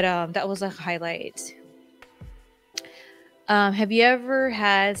 But that was a highlight. Have you ever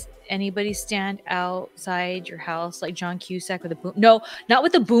had anybody stand outside your house like John Cusack with a boom? No, not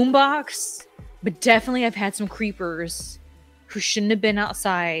with a boombox, but definitely I've had some creepers who shouldn't have been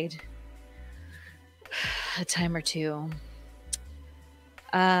outside a time or two.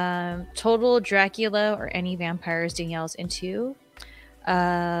 Total Dracula or any vampires Danielle's into.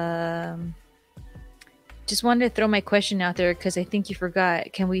 Just wanted to throw my question out there because I think you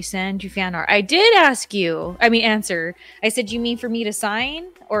forgot. Can we send you fan art? I did ask you. I mean, answer. I said, you mean for me to sign,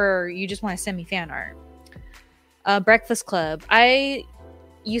 or you just want to send me fan art? Breakfast Club. I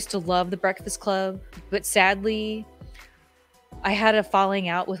used to love the Breakfast Club, but sadly, I had a falling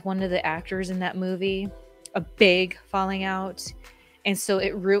out with one of the actors in that movie. A big falling out. And so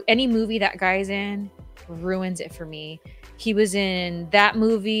any movie that guy's in ruins it for me. He was in that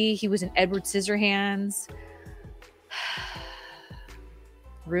movie. He was in Edward Scissorhands.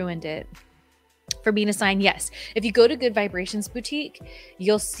 Ruined it. For being a sign, yes. If you go to Good Vibrations Boutique,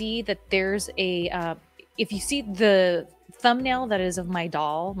 you'll see that there's a if you see the thumbnail that is of my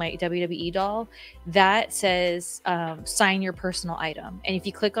doll, my WWE doll, that says sign your personal item. And if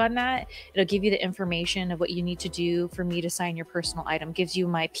you click on that, it'll give you the information of what you need to do for me to sign your personal item. Gives you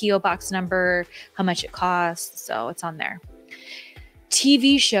my PO box number, how much it costs. So it's on there.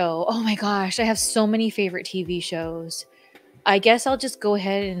 TV show. Oh my gosh, I have so many favorite TV shows. I guess I'll just go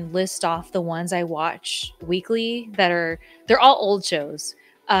ahead and list off the ones I watch weekly they're all old shows.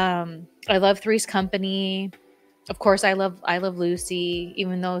 I love Three's Company. Of course, I love Lucy,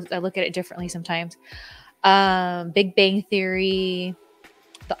 even though I look at it differently sometimes. Big Bang Theory,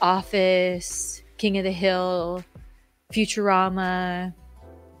 The Office, King of the Hill, Futurama.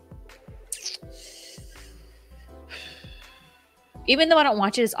 Even though I don't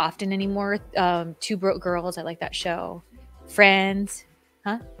watch it as often anymore, Two Broke Girls, I like that show. Friends.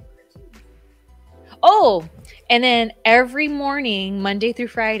 Huh? Oh, and then every morning, Monday through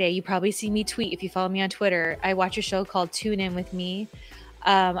Friday, you probably see me tweet if you follow me on Twitter. I watch a show called Tune In With Me.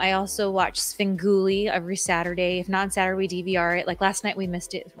 I also watch Svengoolie every Saturday. If not on Saturday, we DVR it. Like last night, we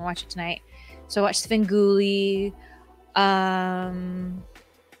missed it. We'll watch it tonight. So I watch Svengoolie.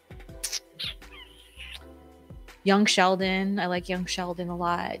 Young Sheldon. I like Young Sheldon a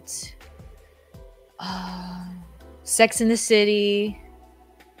lot. Sex in the City.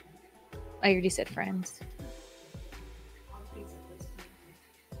 I already said Friends.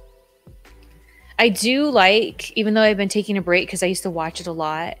 I do like, even though I've been taking a break because I used to watch it a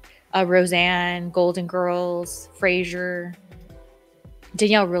lot, Roseanne, Golden Girls, Frasier.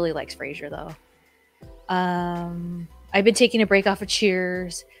 Danielle really likes Frasier though. I've been taking a break off of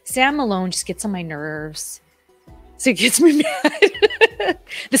Cheers. Sam Malone just gets on my nerves. So it gets me mad.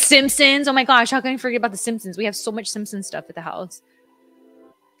 The Simpsons. Oh my gosh, how can I forget about The Simpsons? We have so much Simpsons stuff at the house.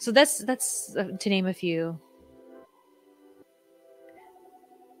 So that's to name a few.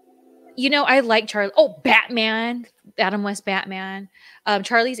 You know, I like Charlie. Oh, Batman. Adam West Batman.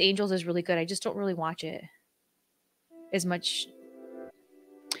 Charlie's Angels is really good. I just don't really watch it as much.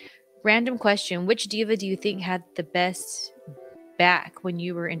 Random question. Which diva do you think had the best back when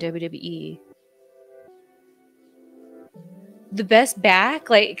you were in WWE? The best back?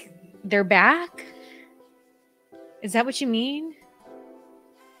 Like, their back? Is that what you mean?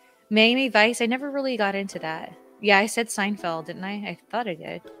 Miami Vice? I never really got into that. Yeah, I said Seinfeld, didn't I? I thought I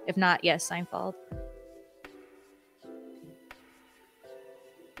did. If not, yes, Seinfeld.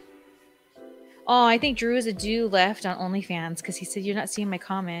 Oh, I think Drew is a do left on OnlyFans because he said you're not seeing my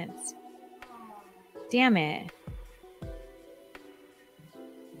comments. Damn it.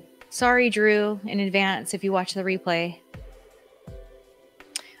 Sorry, Drew, in advance if you watch the replay.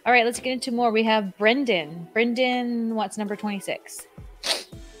 All right, let's get into more. We have Brendan. Brendan, what's number 26?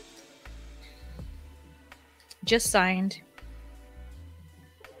 Just signed.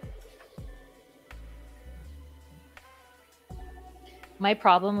 My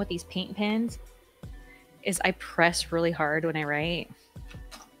problem with these paint pens is I press really hard when I write.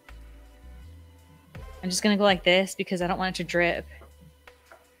 I'm just going to go like this because I don't want it to drip.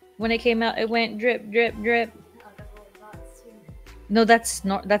 When it came out, it went drip, drip, drip. No, that's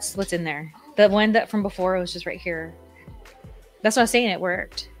what's in there. The one that from before was just right here. That's what I was saying. It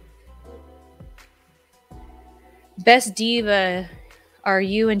worked. Best diva are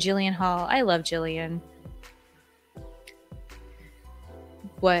you and Jillian Hall. I love Jillian.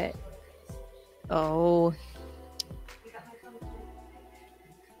 What? Oh.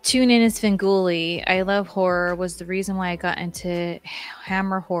 Tune In is Svengoolie. I love horror. Was the reason why I got into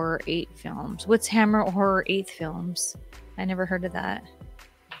Hammer Horror 8 films. What's Hammer Horror 8 films? I never heard of that.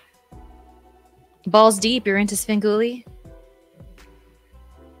 Balls Deep, you're into Svengoolie?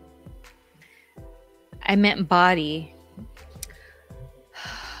 I meant body.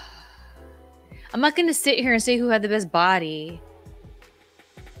 I'm not going to sit here and say who had the best body.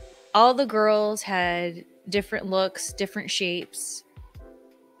 All the girls had different looks, different shapes.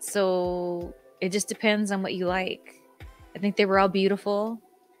 So it just depends on what you like. I think they were all beautiful.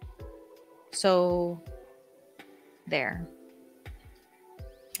 So there.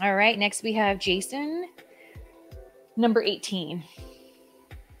 All right, next we have Jason, number 18.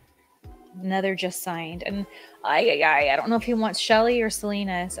 Another just signed. And I don't know if he wants Shelly or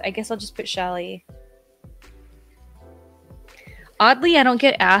Selena. So I guess I'll just put Shelly. Oddly, I don't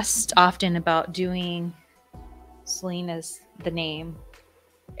get asked often about doing Selena's the name.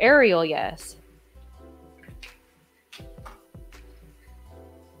 Ariel, yes.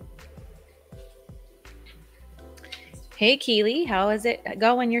 Hey, Keely, how is it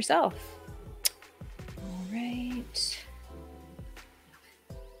going yourself? All right.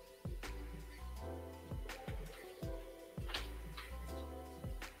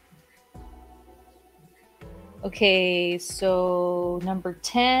 Okay, so number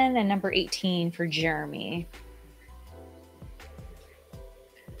 10 and number 18 for Jeremy.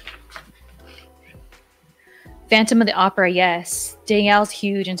 Phantom of the Opera, yes. Danielle's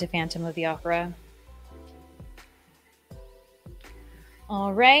huge into Phantom of the Opera.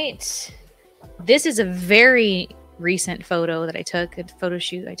 All right. This is a very recent photo that I took, a photo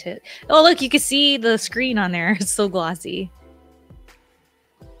shoot I took. Oh, look, you can see the screen on there. It's so glossy.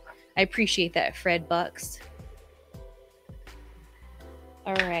 I appreciate that, Fred Bucks.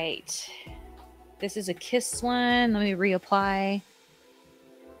 All right. This is a kiss one. Let me reapply.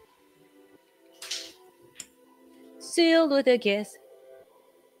 Sealed with a kiss.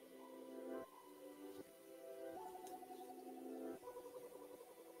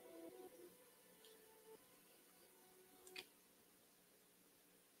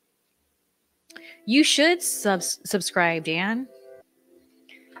 You should subscribe, Dan.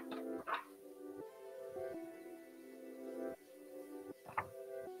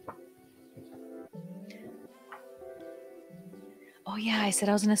 Oh, yeah, I said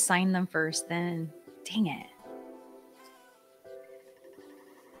I was going to sign them first then. Dang it.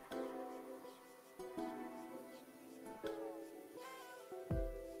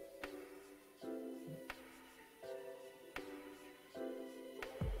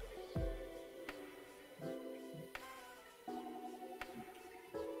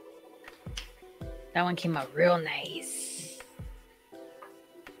 That one came out real nice.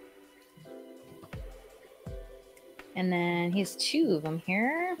 And then he has two of them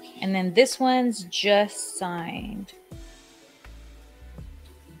here. And then this one's just signed.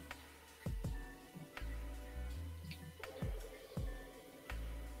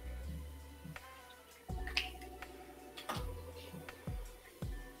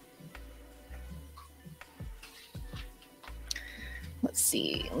 Let's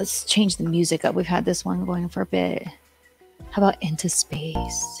see. Let's change the music up. We've had this one going for a bit. How about Into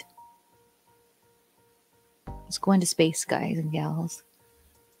Space? Let's go into space, guys and gals.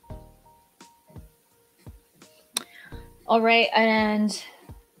 All right, and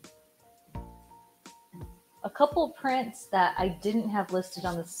a couple prints that I didn't have listed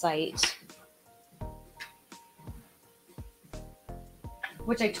on the site,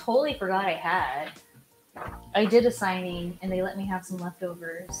 which I totally forgot I had. I did a signing and they let me have some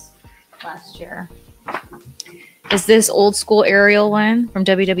leftovers last year. Is this old school Ariel one from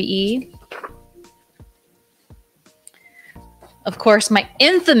WWE? Of course, my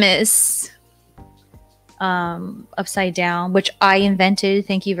infamous upside down, which I invented.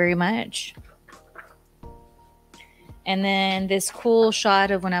 Thank you very much. And then this cool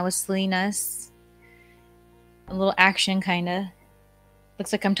shot of when I was Selena's. A little action kind of.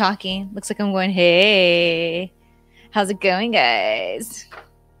 Looks like I'm talking. Looks like I'm going, hey, how's it going, guys?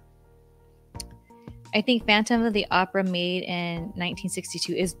 I think Phantom of the Opera made in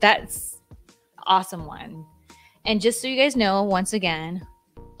 1962 that's awesome one. And just so you guys know, once again,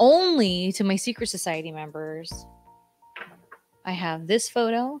 only to my Secret Society members, I have this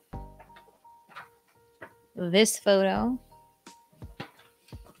photo, and this photo.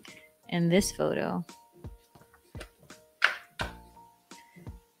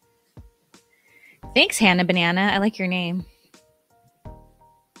 Thanks, Hannah Banana. I like your name.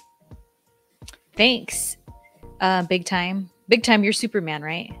 Thanks, Big Time. Big Time, you're Superman,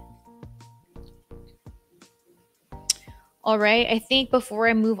 right? All right, I think before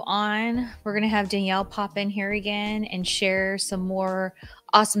I move on, we're going to have Danielle pop in here again and share some more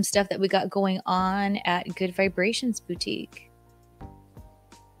awesome stuff that we got going on at Good Vibrations Boutique.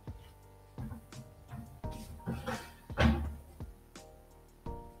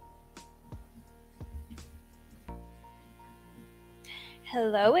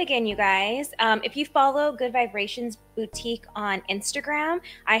 Hello again, you guys. If you follow Good Vibrations Boutique on Instagram,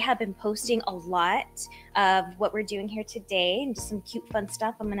 I have been posting a lot of what we're doing here today and just some cute, fun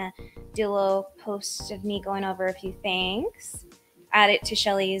stuff. I'm going to do a little post of me going over a few things. Add it to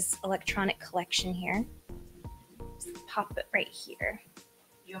Shelly's electronic collection here. Just pop it right here.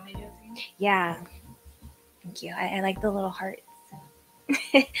 You want me to do it for you? Yeah. Thank you. I like the little hearts.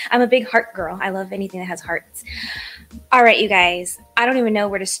 I'm a big heart girl. I love anything that has hearts. All right, you guys. I don't even know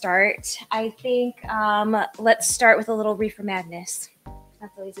where to start. I think let's start with a little Reefer Madness.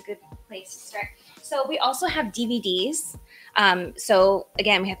 That's always a good place to start. So we also have DVDs. So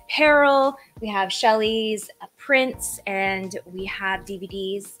again, we have Apparel, we have Shelly's prints, and we have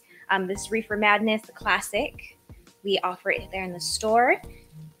DVDs. This Reefer Madness, the classic, we offer it there in the store.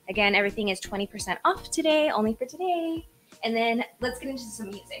 Again, everything is 20% off today, only for today. And then let's get into some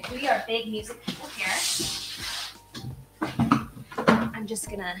music. We are big music people here. I'm just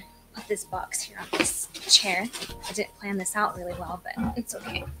gonna put this box here on this chair. I didn't plan this out really well, but it's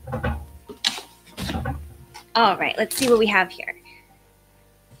okay. All right, let's see what we have here.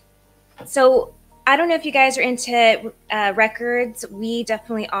 So I don't know if you guys are into records. We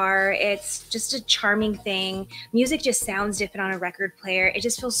definitely are. It's just a charming thing. Music just sounds different on a record player. It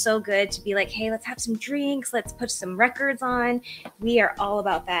just feels so good to be like, hey, let's have some drinks. Let's put some records on. We are all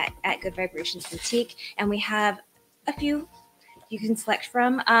about that at Good Vibrations Boutique. And we have a few you can select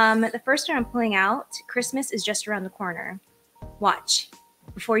from. The first one I'm pulling out, Christmas is just around the corner. Watch.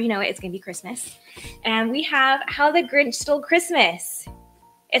 Before you know it, it's going to be Christmas. And we have How the Grinch Stole Christmas.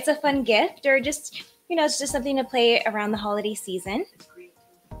 It's a fun gift, or just, you know, it's just something to play around the holiday season.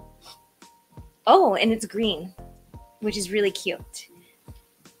 Oh, and it's green, which is really cute.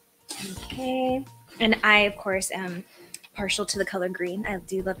 Okay. And I, of course, am partial to the color green. I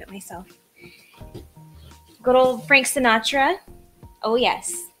do love it myself. Good old Frank Sinatra. Oh,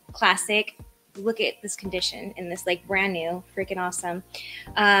 yes. Classic. Look at this condition in this, like, brand new, freaking awesome.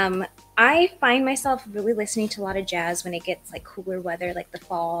 I find myself really listening to a lot of jazz when it gets like cooler weather, like the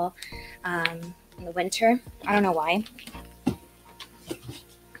fall, and the winter. I don't know why.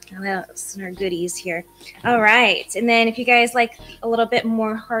 What else in our goodies here? All right. And then if you guys like a little bit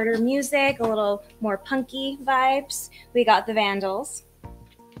more harder music, a little more punky vibes, we got the Vandals.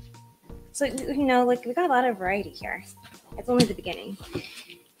 So, you know, like we got a lot of variety here. It's only the beginning.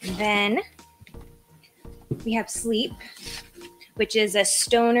 And then we have Sleep, which is a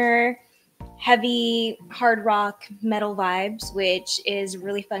stoner, heavy, hard rock, metal vibes, which is a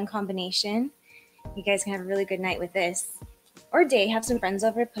really fun combination. You guys can have a really good night with this. Or day, have some friends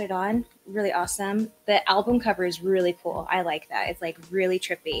over, put it on. Really awesome. The album cover is really cool. I like that. It's like really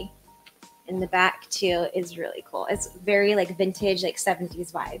trippy. And the back too is really cool. It's very like vintage, like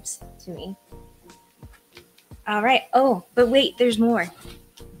 70s vibes to me. All right. Oh, but wait, there's more.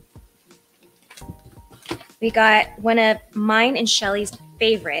 We got one of mine and Shelly's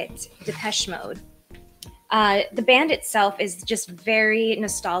favorite, Depeche Mode. The band itself is just very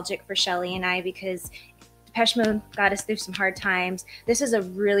nostalgic for Shelly and I because Depeche Mode got us through some hard times. This is a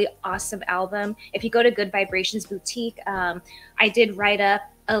really awesome album. If you go to Good Vibrations Boutique, I did write up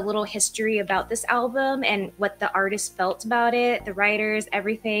a little history about this album and what the artist felt about it, the writers,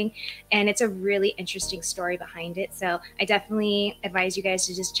 everything. And it's a really interesting story behind it. So I definitely advise you guys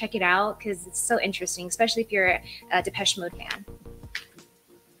to just check it out because it's so interesting, especially if you're a Depeche Mode fan.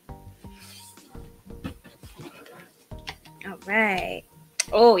 All right.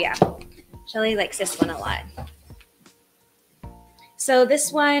 Oh, yeah. Shelly likes this one a lot. So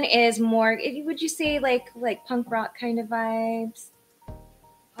this one is more, would you say like punk rock kind of vibes?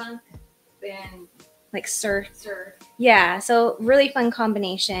 Punk, then like surf. Yeah, so really fun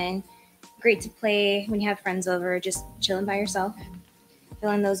combination. Great to play when you have friends over, just chilling by yourself,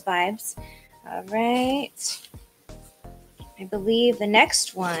 feeling those vibes. All right. I believe the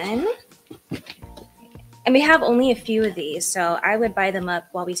next one, and we have only a few of these, so I would buy them up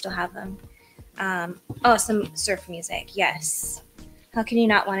while we still have them. Oh, some surf music. Yes. How can you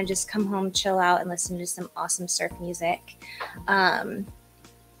not want to just come home, chill out, and listen to some awesome surf music?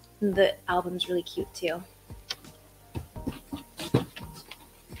 The album's really cute too.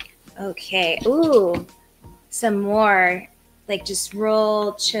 Okay. Ooh, some more like just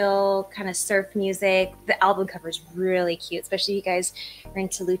real chill kind of surf music. The album cover is really cute, especially if you guys are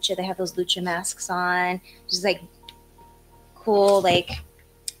into lucha. They have those lucha masks on. Just like cool, like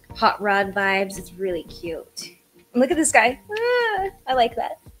hot rod vibes. It's really cute. And look at this guy. Ah, I like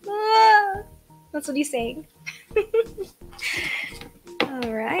that. Ah, that's what he's saying.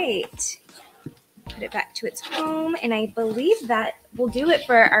 All right. Put it back to its home, and I believe that will do it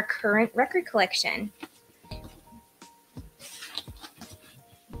for our current record collection.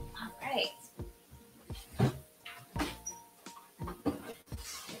 All right.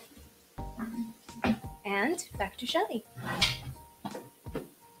 And back to Shelly.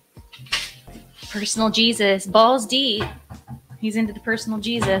 Personal Jesus, balls deep. He's into the personal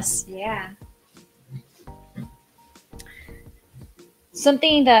Jesus. Yeah.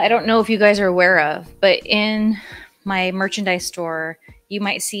 Something that I don't know if you guys are aware of, but in my merchandise store, you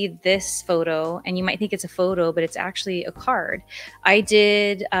might see this photo and you might think it's a photo, but it's actually a card. I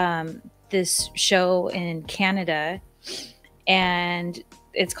did this show in Canada and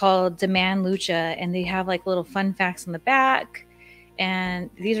it's called Demand Lucha, and they have like little fun facts on the back,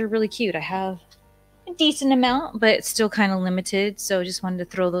 and these are really cute. I have a decent amount, but it's still kind of limited, so just wanted to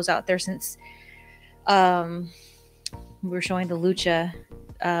throw those out there since We're showing the lucha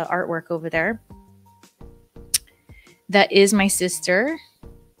artwork over there. That is my sister.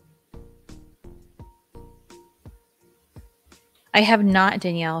 I have not,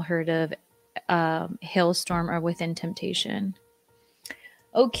 Danielle, heard of Hailstorm or Within Temptation.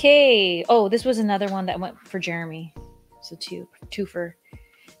 Okay. Oh, this was another one that went for Jeremy. So two for.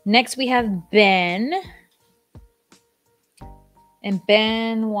 Next we have Ben. And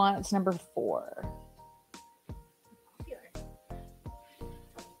Ben wants number 4.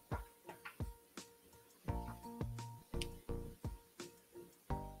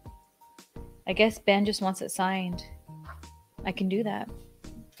 I guess Ben just wants it signed. I can do that.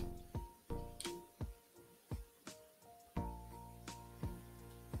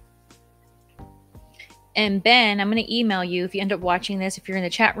 And Ben, I'm going to email you if you end up watching this, if you're in the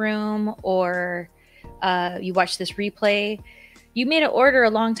chat room or you watch this replay. You made an order a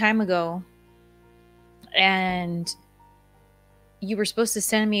long time ago and you were supposed to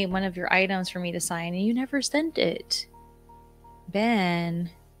send me one of your items for me to sign and you never sent it. Ben.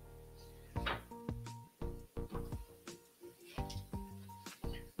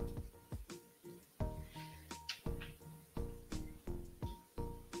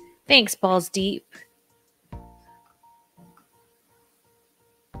 Thanks, Balls Deep.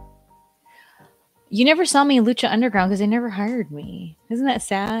 You never saw me in Lucha Underground because they never hired me. Isn't that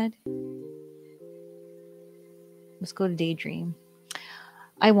sad? Let's go to Daydream.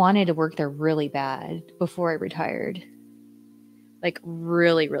 I wanted to work there really bad before I retired. Like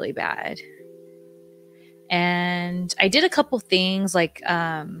really, really bad. And I did a couple things like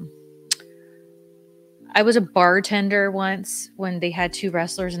I was a bartender once when they had 2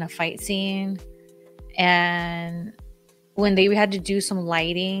 wrestlers in a fight scene. And when they had to do some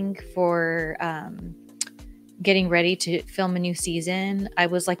lighting for getting ready to film a new season, I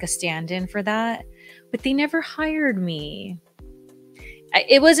was like a stand-in for that. But they never hired me.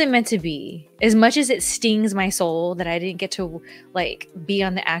 It wasn't meant to be. As much as it stings my soul that I didn't get to like be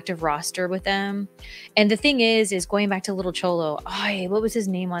on the active roster with them. And the thing is going back to Little Cholo. Oh, what was his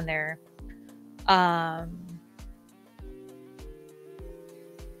name on there?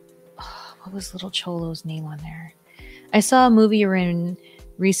 What was Little Cholo's name on there? I saw a movie you were in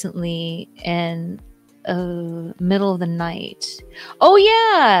recently and Middle of the Night. Oh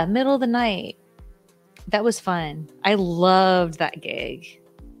yeah, Middle of the Night. That was fun. I loved that gig.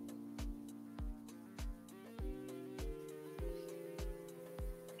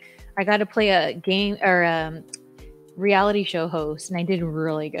 I got to play a game or a reality show host and I did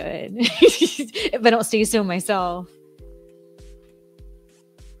really good. If I don't say so myself.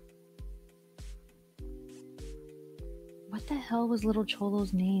 What the hell was Little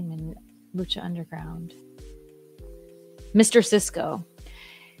Cholo's name in Lucha Underground? Mr. Cisco.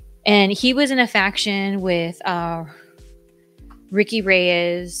 And he was in a faction with Ricky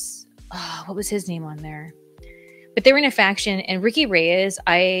Reyes. Oh, what was his name on there? But they were in a faction. And Ricky Reyes,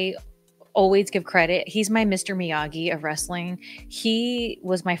 I always give credit. He's my Mr. Miyagi of wrestling. He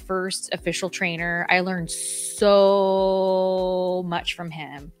was my first official trainer. I learned so much from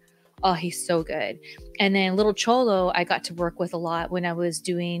him. Oh, he's so good. And then Little Cholo, I got to work with a lot when I was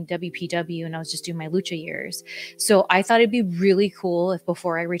doing WPW and I was just doing my lucha years. So I thought it'd be really cool if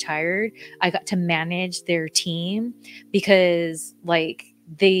before I retired, I got to manage their team because like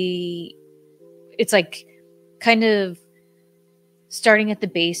it's like kind of starting at the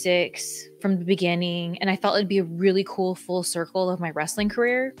basics from the beginning. And I felt it'd be a really cool full circle of my wrestling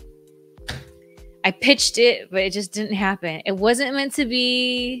career. I pitched it, but it just didn't happen. It wasn't meant to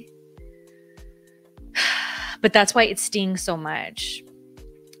be. But that's why it stings so much.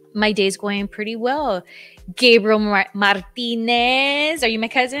 My day's going pretty well. Gabriel Martinez. Are you my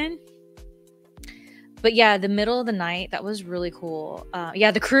cousin? But yeah, the Middle of the Night, that was really cool.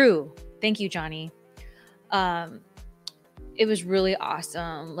 Yeah, The Crew. Thank you, Johnny. It was really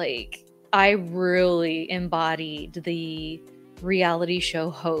awesome. Like, I really embodied the reality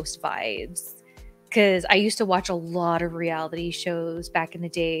show host vibes. Because I used to watch a lot of reality shows back in the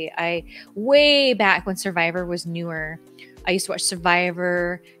day. Way back when Survivor was newer. I used to watch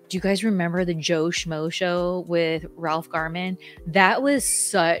Survivor. Do you guys remember the Joe Schmo show with Ralph Garman? That was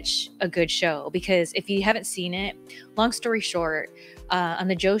such a good show because if you haven't seen it, long story short, on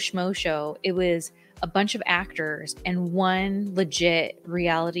the Joe Schmo show, it was a bunch of actors and one legit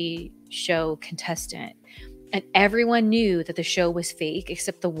reality show contestant. And everyone knew that the show was fake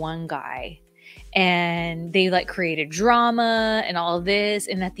except the one guy. And they like created drama and all of this.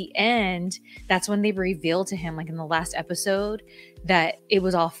 And at the end, that's when they revealed to him, like in the last episode, that it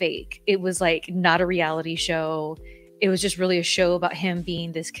was all fake. It was like not a reality show. it was just really a show about him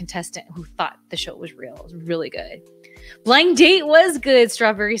being this contestant who thought the show was real. It was really good. Blind Date was good,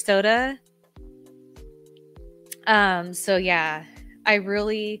 Strawberry Soda. So yeah, I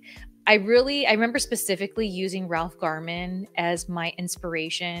remember specifically using Ralph Garman as my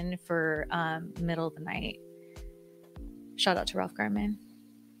inspiration for Middle of the Night. Shout out to Ralph Garman.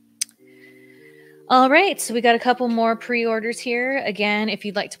 All right, so we got a couple more pre-orders here. Again, if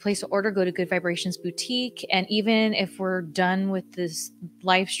you'd like to place an order, go to Good Vibrations Boutique. And even if we're done with this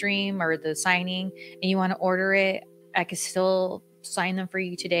live stream or the signing and you want to order it, I could still sign them for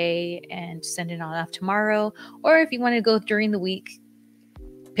you today and send it on off tomorrow. Or if you want to go during the week,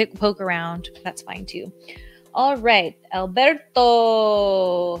 poke around, that's fine too. All right,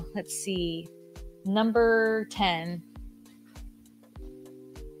 Alberto. Let's see. Number 10.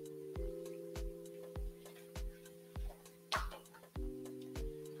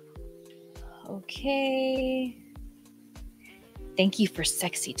 Okay. Thank you for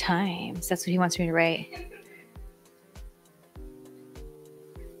sexy times. That's what he wants me to write.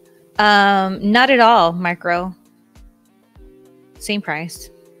 Not at all, Micro. Same price.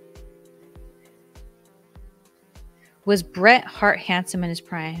 Was Bret Hart handsome in his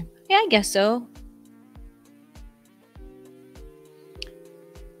prime? Yeah, I guess so.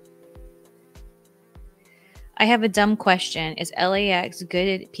 I have a dumb question. Is LAX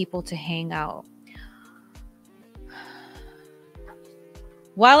good people to hang out?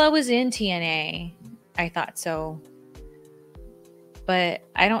 While I was in TNA, I thought so. But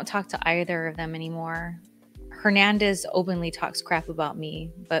I don't talk to either of them anymore. Hernandez openly talks crap about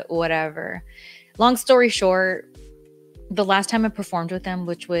me, but whatever. Long story short, the last time I performed with them,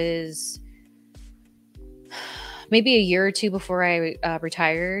 which was maybe a year or two before I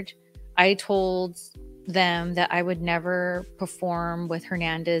retired, I told them that I would never perform with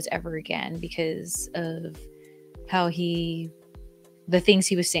Hernandez ever again because of how the things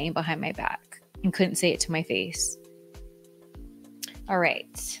he was saying behind my back and couldn't say it to my face. All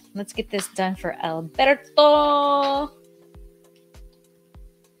right, let's get this done for Alberto.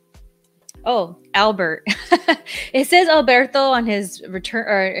 Oh, Albert. It says Alberto on his return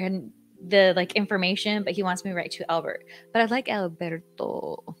or in the information, but he wants me to write to Albert. But I like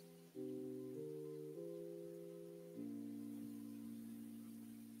Alberto.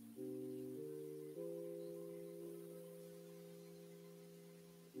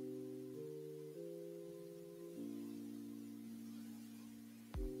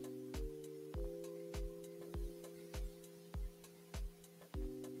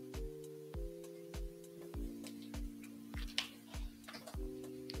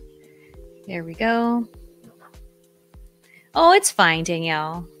 There we go. Oh, it's fine,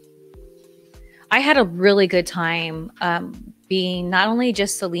 Danielle. I had a really good time being not only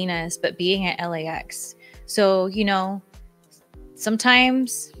just Selena's, but being at LAX. So,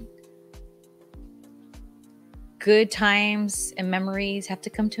 sometimes good times and memories have to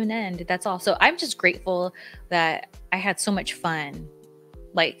come to an end. That's all. So I'm just grateful that I had so much fun,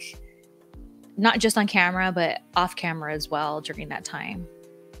 not just on camera, but off camera as well during that time.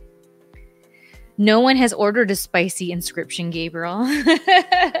 No one has ordered a spicy inscription, Gabriel.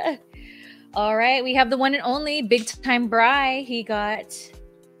 All right, we have the one and only Big Time Bry. He got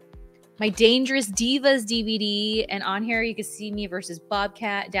my Dangerous Divas DVD, and on here you can see me versus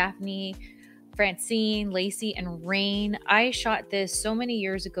Bobcat, Daphne, Francine, Lacey, and Rain. I shot this so many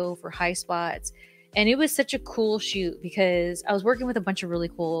years ago for High Spots, and it was such a cool shoot because I was working with a bunch of really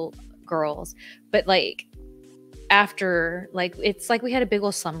cool girls, but after it's like we had a big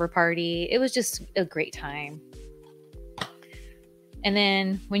old slumber party. It was just a great time. And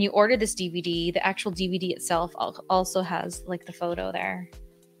then when you order this DVD, the actual DVD itself also has the photo there.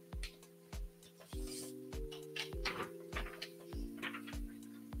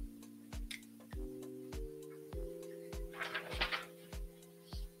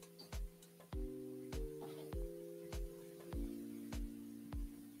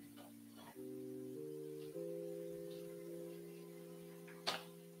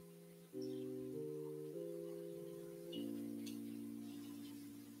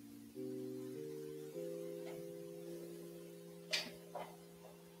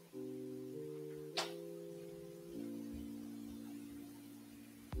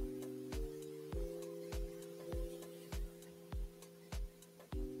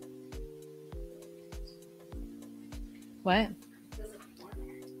 What?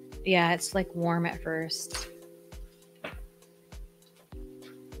 Yeah, it's warm at first.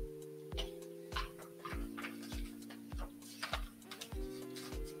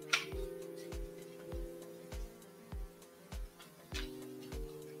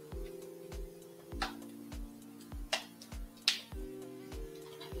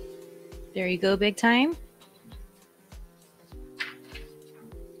 There you go, big time.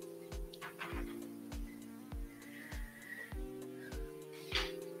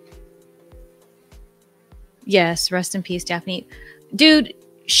 Yes, rest in peace, Daphne. Dude,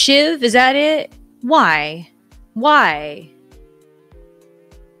 Shiv, is that it? Why? Why?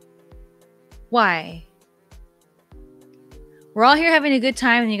 Why? We're all here having a good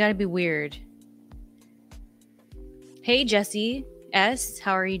time and you gotta be weird. Hey, Jesse S.,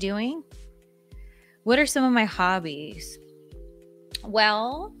 how are you doing? What are some of my hobbies?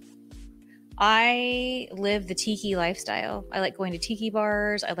 Well, I live the tiki lifestyle. I like going to tiki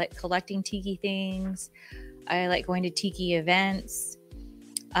bars. I like collecting tiki things. I like going to tiki events.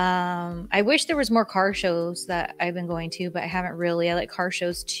 I wish there was more car shows that I've been going to, but I haven't really. I like car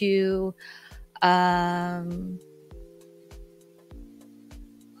shows too. I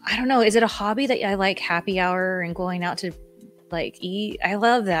don't know. Is it a hobby that I like happy hour and going out to like eat? I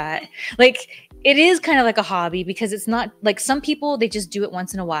love that. Like it is kind of like a hobby because it's not like some people, they just do it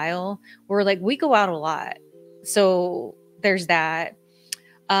once in a while. Where like we go out a lot. So there's that.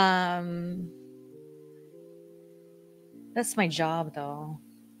 That's my job though.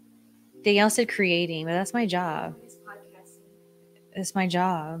 Danielle said creating, but that's my job. It's my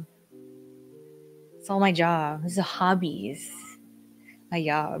job. It's all my job. This is hobbies. My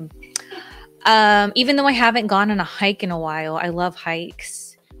job. Even though I haven't gone on a hike in a while, I love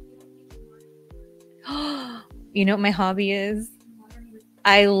hikes. You know what my hobby is?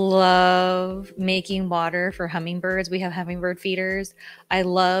 I love making water for hummingbirds. We have hummingbird feeders. I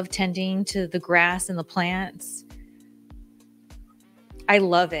love tending to the grass and the plants. I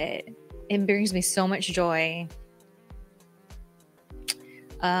love it. It brings me so much joy.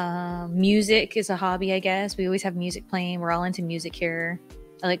 Music is a hobby, I guess. We always have music playing. We're all into music here.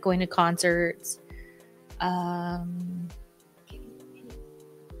 I like going to concerts.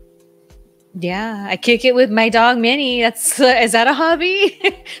 Yeah, I kick it with my dog Minnie. Is that a hobby?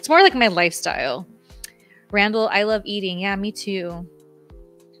 It's more like my lifestyle. Randall, I love eating. Yeah, me too.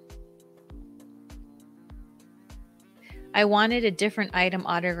 I wanted a different item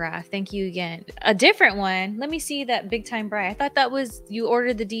autograph. Thank you again. A different one? Let me see that Big Time Bri. I thought that was you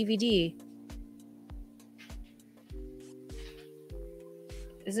ordered the DVD.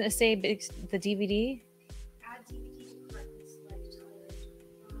 Doesn't it say the DVD? Add DVD to cart and select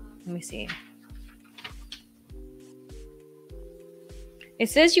Let me see. It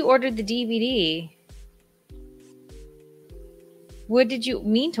says you ordered the DVD. What did you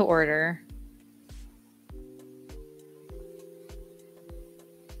mean to order?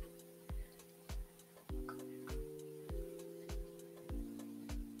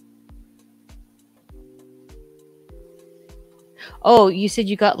 Oh, you said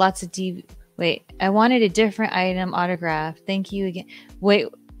you got lots of DVD. Wait, I wanted a different item autograph. Thank you again. Wait,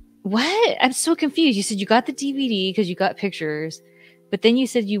 what? I'm so confused. You said you got the DVD because you got pictures, but then you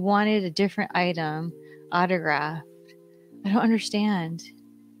said you wanted a different item autograph. I don't understand.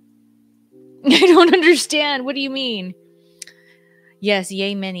 I don't understand. What do you mean? Yes,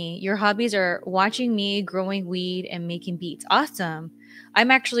 yay, many. Your hobbies are watching me, growing weed, and making beats. Awesome. I'm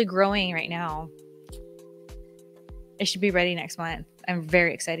actually growing right now. It should be ready next month. I'm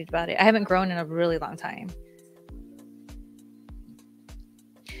very excited about it. I haven't grown in a really long time.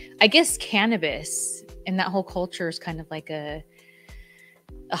 I guess cannabis and that whole culture is kind of like a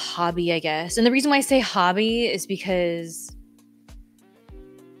hobby, I guess. And the reason why I say hobby is because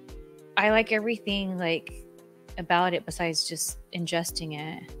I like everything like about it besides just ingesting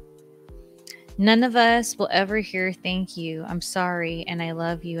it. None of us will ever hear thank you. I'm sorry and I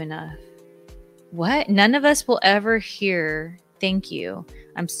love you enough. What? None of us will ever hear thank you.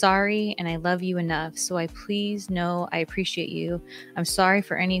 I'm sorry and I love you enough. So I please know I appreciate you. I'm sorry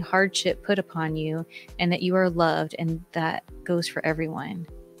for any hardship put upon you and that you are loved, and that goes for everyone.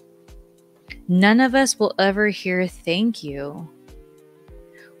 None of us will ever hear thank you.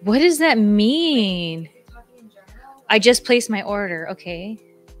 What does that mean? I just placed my order. Okay.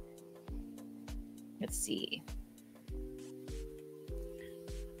 Let's see.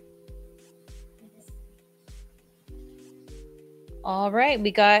 All right,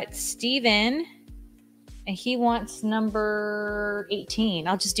 we got Steven, and he wants number 18.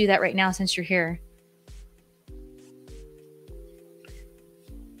 I'll just do that right now since you're here.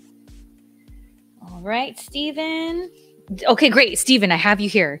 All right, Steven. Okay, great. Steven, I have you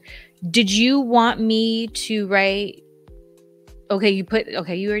here. Did you want me to write? Okay, you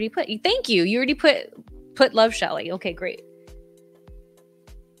already put, thank you. You already put love Shelly. Okay, great.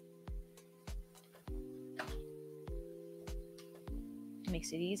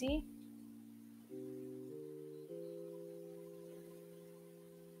 Makes it easy.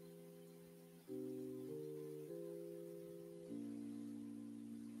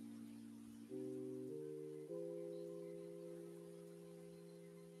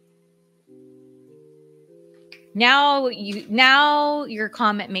 Now your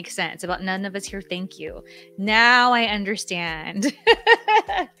comment makes sense about none of us here. Thank you. Now I understand.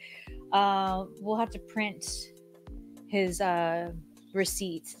 We'll have to print his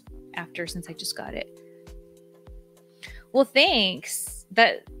receipt after, since I just got it. Well, thanks.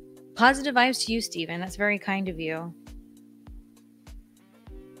 That positive vibes to you, Steven. That's very kind of you.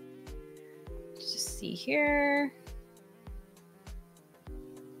 Let's just see here.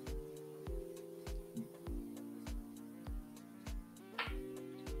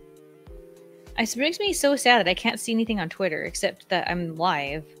 It makes me so sad that I can't see anything on Twitter except that I'm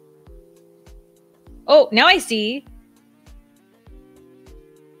live. Oh, now I see.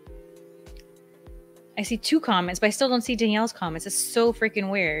 I see 2 comments, but I still don't see Danielle's comments. It's so freaking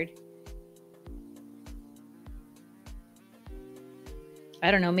weird. I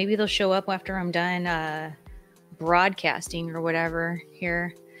don't know. Maybe they'll show up after I'm done broadcasting or whatever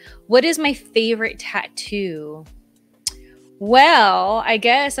here. What is my favorite tattoo? Well, I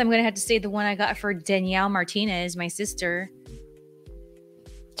guess I'm going to have to say the one I got for Danielle Martinez, my sister.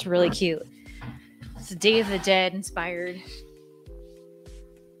 It's really cute. It's Day of the Dead inspired. You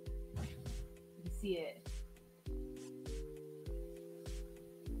can see it.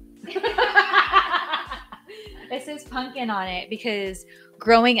 It says pumpkin on it because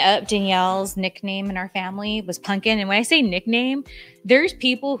growing up, Danielle's nickname in our family was Pumpkin. And when I say nickname, there's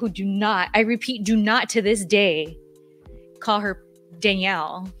people who do not, I repeat, do not to this day call her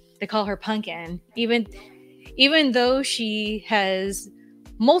Danielle. They call her Pumpkin. Even though she has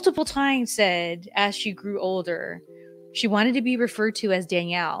multiple times said as she grew older, she wanted to be referred to as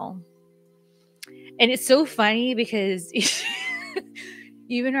Danielle. And it's so funny because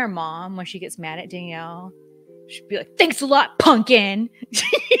even our mom, when she gets mad at Danielle, she'd be like, "Thanks a lot, Pumpkin."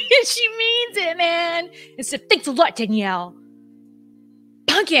 She means it, man. Instead, "Thanks a lot, Danielle.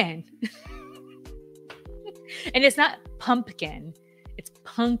 Pumpkin." And it's not pumpkin. It's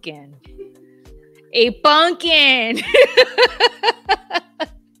pumpkin. A pumpkin.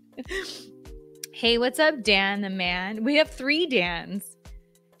 Hey, what's up, Dan the Man? We have 3 Dans.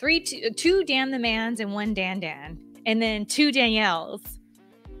 2 Dan the Mans and 1 Dan. And then 2 Danielles.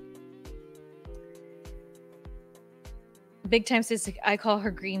 Big Time says I call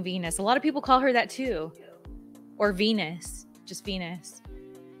her Green Venus. A lot of people call her that too. Or Venus. Just Venus.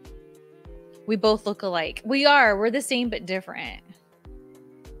 We both look alike. We're the same but different.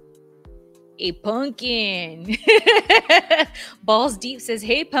 A pumpkin. Balls Deep says,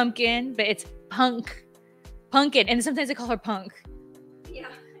 "Hey, Pumpkin," but it's Pumpkin. And sometimes I call her Punk. Yeah.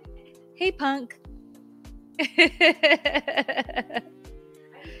 Hey, Punk.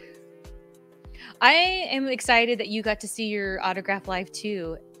 I am excited that you got to see your autograph live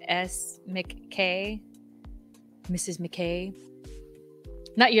too, S. McKay. Mrs. McKay.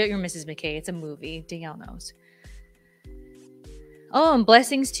 Not your Mrs. McKay. It's a movie. Danielle knows. Oh, and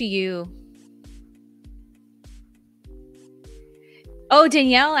blessings to you. Oh,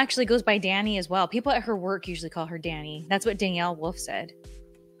 Danielle actually goes by Danny as well. People at her work usually call her Danny. That's what Danielle Wolf said.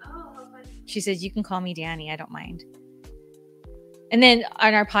 Oh, how funny. She says, "You can call me Danny. I don't mind." And then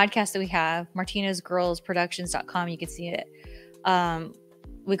on our podcast that we have, martinezgirlsproductions.com, you can see it.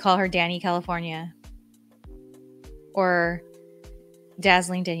 We call her Danny California. Or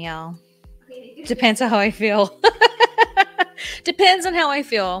Dazzling Danielle. Okay. Depends on how I feel. Depends on how I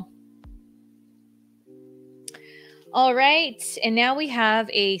feel. All right. And now we have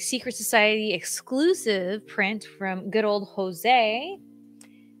a Secret Society exclusive print from good old Jose.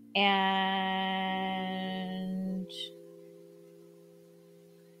 And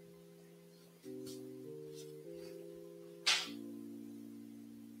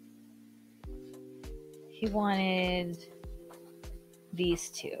he wanted these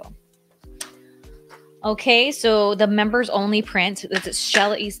 2. Okay, so the members only print. That's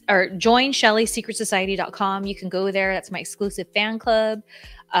Shelly's, or join ShellySecretSociety.com. You can go there. That's my exclusive fan club.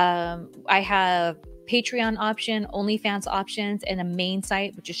 I have Patreon option, OnlyFans options, and a main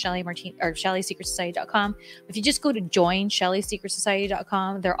site, which is ShellySecretSociety.com. If you just go to join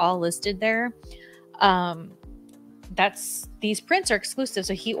ShellySecretSociety.com, they're all listed there. These prints are exclusive.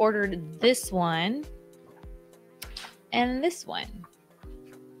 So he ordered this one and this one.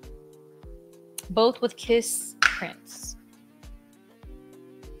 Both with Kiss prints.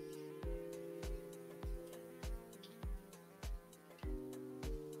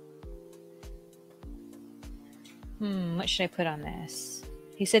 What should I put on this?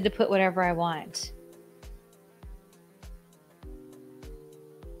 He said to put whatever I want.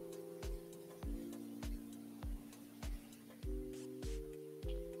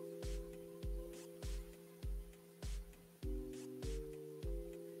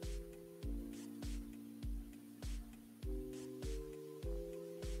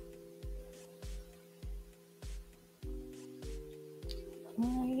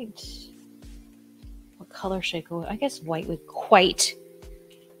 White. What color should I go with? I guess white with white.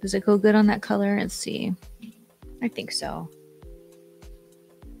 Does it go good on that color? Let's see. I think so.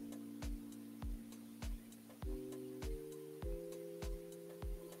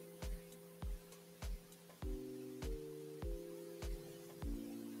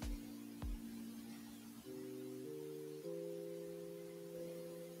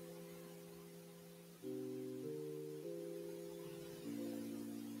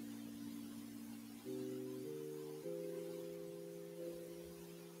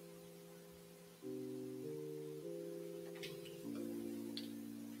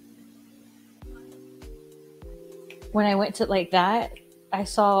 When I went to like that, I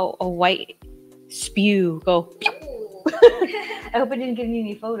saw a white spew go. I hope I didn't get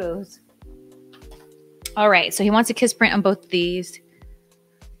any photos. All right, so he wants a kiss print on both of these.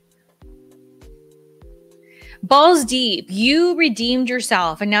 Balls deep. You redeemed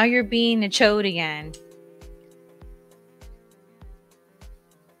yourself, and now you're being a chode again.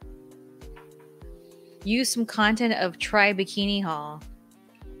 Use some content of Try Bikini Haul.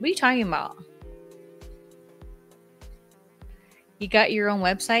 What are you talking about? You got your own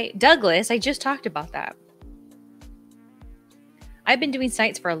website? Douglas, I just talked about that. I've been doing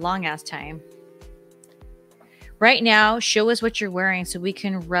sites for a long ass time. Right now, show us what you're wearing so we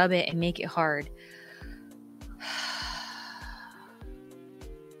can rub it and make it hard.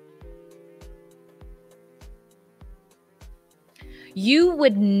 You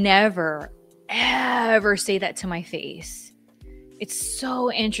would never, ever say that to my face. It's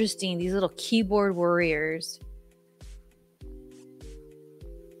so interesting, these little keyboard warriors.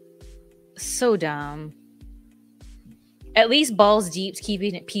 So dumb. At least Balls Deep's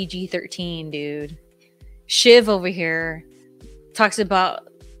keeping it PG-13, dude. Shiv over here talks about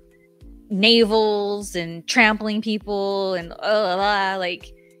navels and trampling people and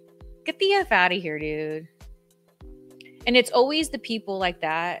like, get the F out of here, dude. And it's always the people like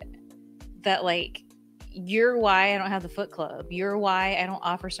that like, you're why I don't have the Foot Club. You're why I don't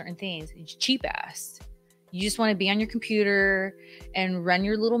offer certain things. It's cheap ass. You just want to be on your computer and run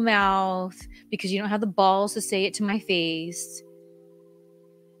your little mouth because you don't have the balls to say it to my face.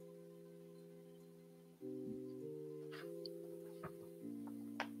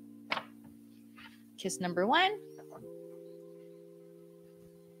 Kiss number 1.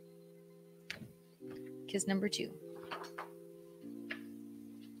 Kiss number 2.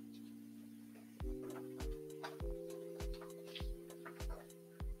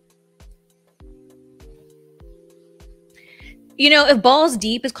 You know, if Balls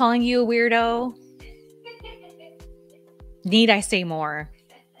Deep is calling you a weirdo, need I say more?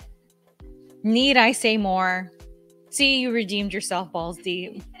 Need I say more? See, you redeemed yourself, Balls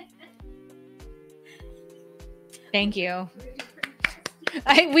Deep. Thank you.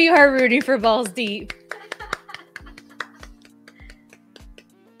 We are rooting for Balls Deep.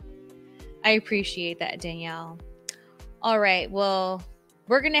 I appreciate that, Danielle. All right, well,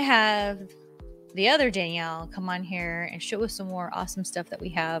 we're going to have the other Danielle come on here and show us some more awesome stuff that we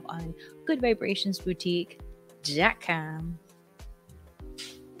have on goodvibrationsboutique.com.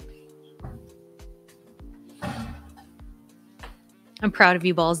 I'm proud of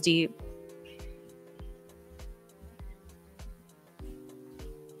you, Balls Deep.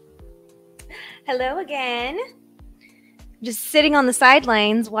 Hello again. Just sitting on the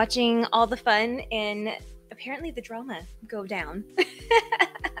sidelines watching all the fun and apparently the drama go down.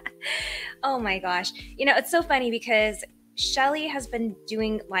 Oh my gosh. You know, it's so funny because Shelly has been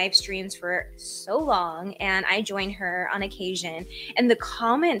doing live streams for so long and I join her on occasion. And the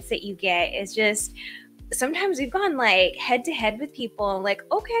comments that you get is just, sometimes we've gone like head to head with people like,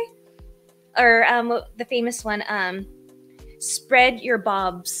 okay. Or the famous one, spread your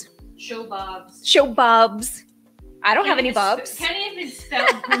bobs. Show bobs. Show bobs. I don't have any bobs. Can't even spell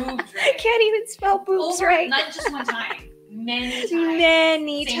boobs right. Can't even spell boobs right. Not just one time. Many times.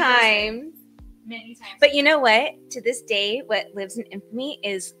 Many times. Many times. But you know what? To this day, what lives in infamy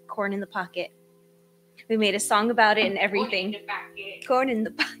is corn in the pocket. We made a song about it and everything. Corn in the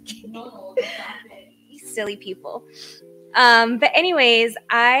pocket. No, that's not it. You silly people. But anyways,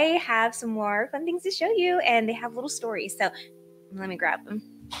 I have some more fun things to show you, and they have little stories. So let me grab them.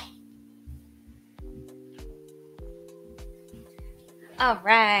 All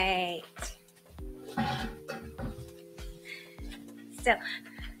right. So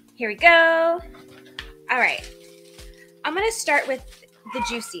here we go. All right. I'm going to start with the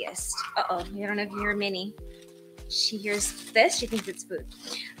juiciest. Uh-oh. I don't know if you hear Minnie. She hears this. She thinks it's food.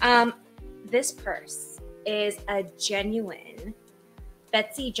 This purse is a genuine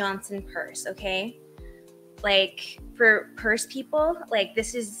Betsy Johnson purse, okay? like for purse people, like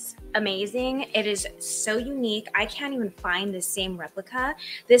this is amazing. It is so unique. I can't even find the same replica.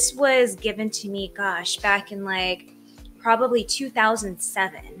 This was given to me, gosh, back in like probably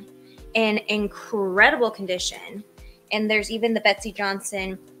 2007 in incredible condition. And there's even the Betsy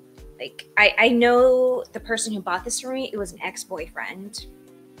Johnson, like I know the person who bought this for me, it was an ex-boyfriend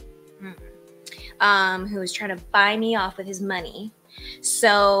who was trying to buy me off with his money.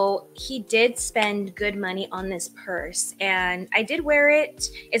 So he did spend good money on this purse, and I did wear it.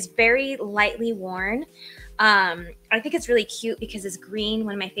 It's very lightly worn. I think it's really cute because it's green,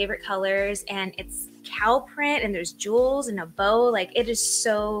 one of my favorite colors, and it's cow print, and there's jewels and a bow. Like, it is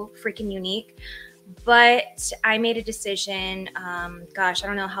so freaking unique. But I made a decision, gosh, I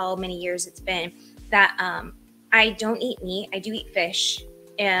don't know how many years it's been, that I don't eat meat. I do eat fish,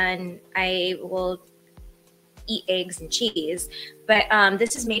 and I will eat eggs and cheese, but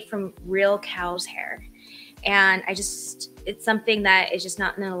this is made from real cow's hair, and it's something that is just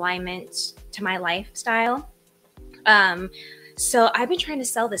not in alignment to my lifestyle. So I've been trying to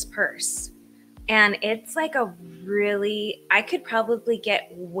sell this purse, and it's like I could probably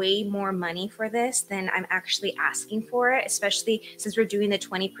get way more money for this than I'm actually asking for it, especially since we're doing the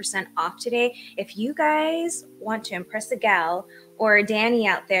 20% off today. If you guys want to impress a gal or Danny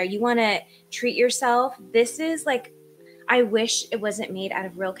out there, you want to treat yourself, this is like, I wish it wasn't made out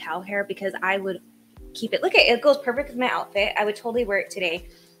of real cow hair, because I would keep it. Look at it, it goes perfect with my outfit. I would totally wear it today.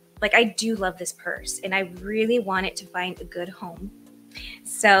 Like, I do love this purse, and I really want it to find a good home.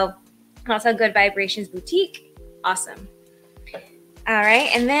 So also Good Vibrations Boutique. Awesome. All right.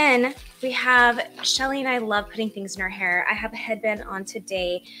 And then we have Shelly, and I love putting things in our hair. I have a headband on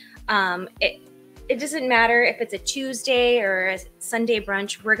today. It doesn't matter if it's a Tuesday or a Sunday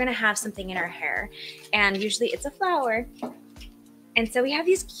brunch, we're going to have something in our hair. And usually it's a flower. And so we have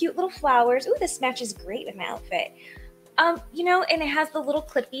these cute little flowers. Ooh, this matches great with my outfit. You know, and it has the little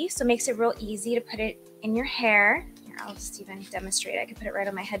clippy, so it makes it real easy to put it in your hair. Here, I'll just even demonstrate. I can put it right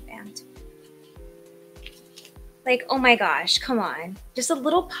on my headband. Like, oh my gosh, come on. Just a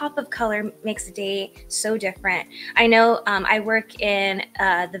little pop of color makes the day so different. I know I work in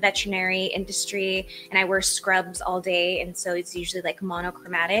the veterinary industry, and I wear scrubs all day, and so it's usually like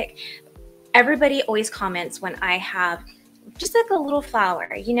monochromatic. Everybody always comments when I have just like a little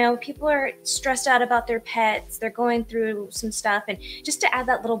flower. You know, people are stressed out about their pets. They're going through some stuff, and just to add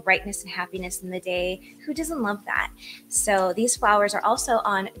that little brightness and happiness in the day, who doesn't love that? So these flowers are also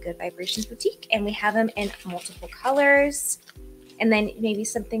on Good Vibrations Boutique, and we have them in multiple colors, and then maybe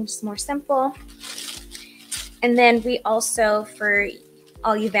something just more simple. And then we also, for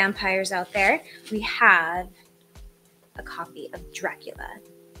all you vampires out there, we have a copy of Dracula.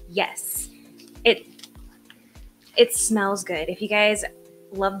 Yes, it smells good. If you guys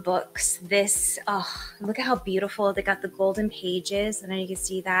love books, this, oh, look at how beautiful. They got the golden pages. I don't know if you can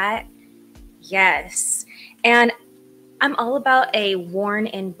see that. Yes. And I'm all about a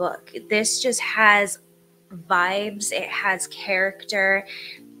worn-in book. This just has vibes. It has character.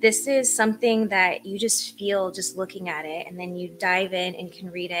 This is something that you just feel just looking at it, and then you dive in and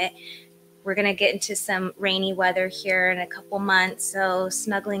can read it. We're going to get into some rainy weather here in a couple months, so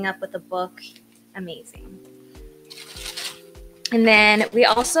snuggling up with a book, amazing. And then we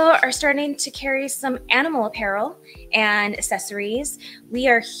also are starting to carry some animal apparel and accessories. We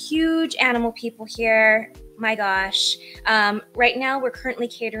are huge animal people here. My gosh. Right now, we're currently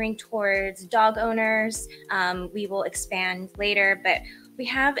catering towards dog owners. We will expand later, but we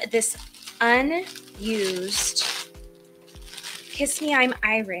have this unused Kiss Me, I'm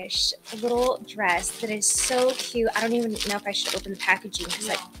Irish little dress that is so cute. I don't even know if I should open the packaging, because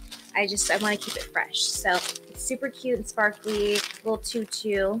I want to keep it fresh. So it's super cute and sparkly, little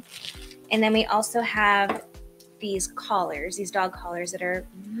tutu. And then we also have these collars, these dog collars that are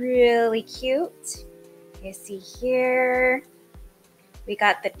really cute. You see here, we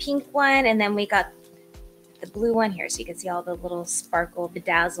got the pink one, and then we got the blue one here, so you can see all the little sparkle,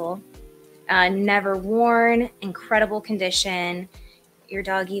 bedazzle. Never worn, incredible condition. Your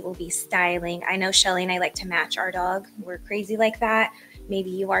doggy will be styling. I know Shelly and I like to match our dog. We're crazy like that. Maybe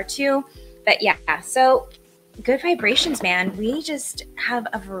you are too. But yeah, so Good Vibrations, man. We just have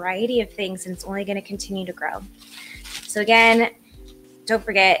a variety of things, and it's only going to continue to grow. So again, don't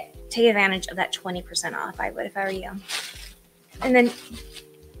forget, take advantage of that 20% off. I would if I were you. And then give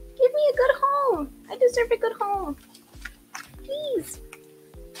me a good home. I deserve a good home. Please.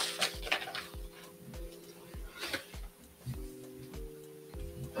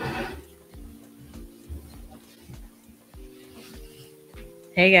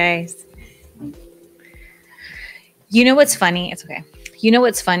 Hey guys. You know what's funny? It's okay. You know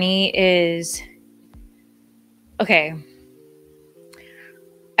what's funny is Okay.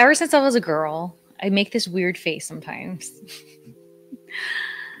 Ever since I was a girl, I make this weird face sometimes.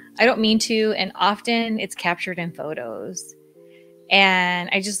 I don't mean to, and often it's captured in photos. And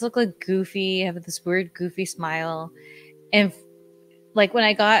I just look like goofy, have this weird goofy smile. And like when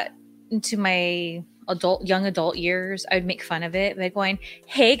I got into my young adult years, I'd make fun of it by going,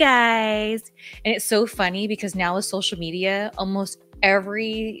 "Hey guys." And it's so funny because now with social media, almost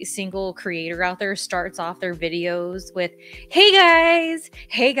every single creator out there starts off their videos with, "Hey guys,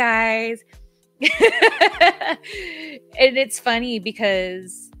 hey guys." And it's funny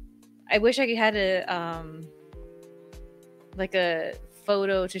because I wish I had like a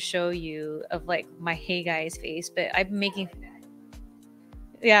photo to show you of like my "Hey guys" face, but I'm making,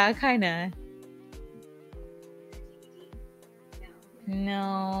 yeah, kind of.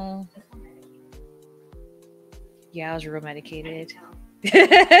 No. Yeah, I was real medicated.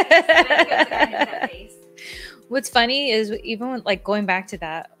 What's funny is even when, like, going back to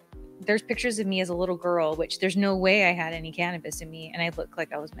that, there's pictures of me as a little girl, which there's no way I had any cannabis in me, and I look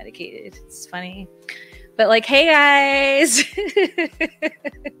like I was medicated. It's funny. But like, hey guys.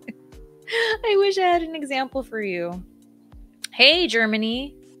 I wish I had an example for you. Hey,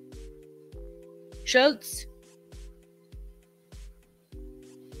 Germany. Schultz.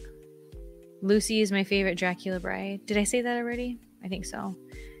 Lucy is my favorite Dracula bride. Did I say that already? I think so.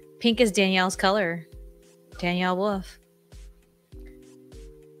 Pink is Danielle's color. Danielle Wolf.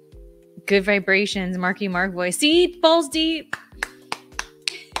 Good vibrations. Marky Mark voice. See? Balls deep.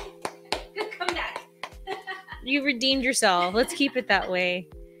 Good comeback. You redeemed yourself. Let's keep it that way.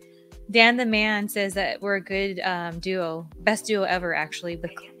 Dan the Man says that we're a good duo. Best duo ever, actually, with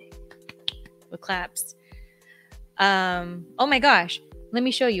claps. Oh my gosh. Let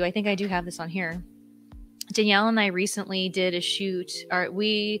me show you. I think I do have this on here. Danielle and I recently did a shoot.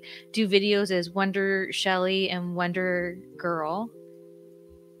 We do videos as Wonder Shelly and Wonder Girl.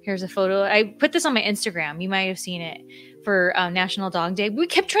 Here's a photo. I put this on my Instagram. You might have seen it for National Dog Day. We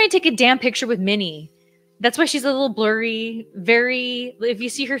kept trying to take a damn picture with Minnie. That's why she's a little blurry. If you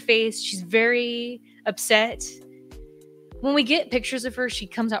see her face, she's very upset. When we get pictures of her, she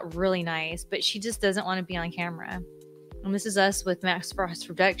comes out really nice, but she just doesn't want to be on camera. And this is us with Max Frost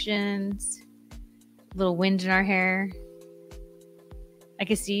Productions. A little wind in our hair. I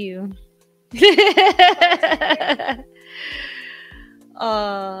can see you.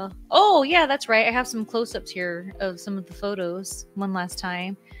 Oh, yeah, that's right. I have some close-ups here of some of the photos one last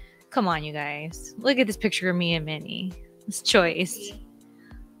time. Come on, you guys. Look at this picture of me and Minnie. This choice.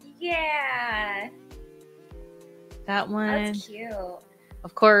 Yeah. That one. That's cute.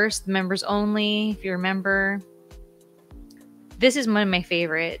 Of course, the members only, if you remember. This is one of my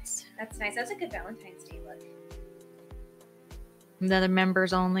favorites. That's nice. That's a good Valentine's Day look. Another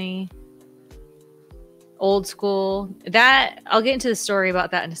members only. Old school. That, I'll get into the story about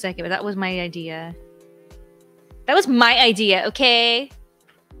that in a second, but that was my idea. That was my idea, okay?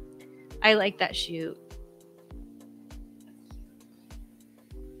 I like that shoot.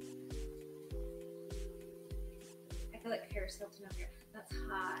 I feel like Paris Hilton up here. That's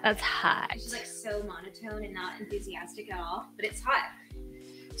hot. That's hot. She's like so monotone and not enthusiastic at all, but it's hot.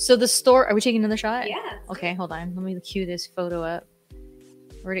 So the store, are we taking another shot? Yeah. Okay, hold on. Let me cue this photo up.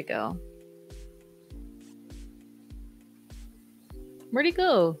 Where'd it go? Where'd it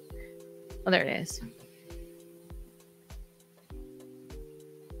go? Oh, there it is.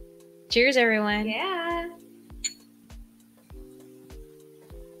 Cheers, everyone. Yeah.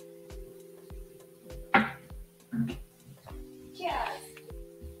 Cheers.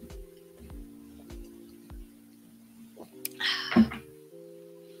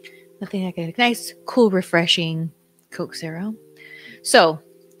 Nothing like a nice, cool, refreshing Coke Zero. So,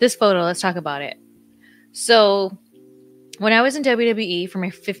 this photo, let's talk about it. So, when I was in WWE for my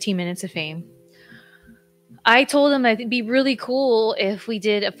 15 minutes of fame, I told them that it'd be really cool if we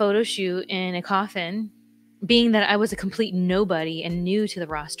did a photo shoot in a coffin. Being that I was a complete nobody and new to the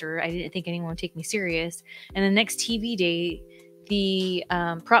roster, I didn't think anyone would take me serious. And the next TV day, the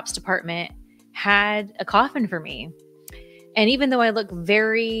props department had a coffin for me. And even though I look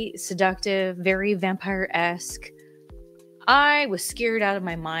very seductive, very vampire-esque, I was scared out of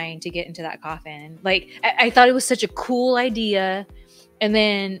my mind to get into that coffin. Like, I thought it was such a cool idea. And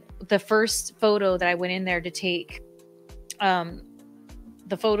then the first photo that I went in there to take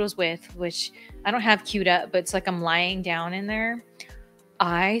the photos with, which I don't have queued up, but it's like I'm lying down in there.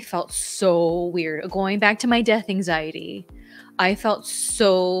 I felt so weird. Going back to my death anxiety, I felt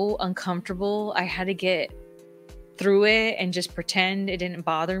so uncomfortable. I had to get through it and just pretend it didn't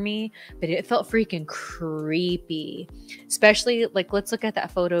bother me, but it felt freaking creepy. Especially, like, let's look at that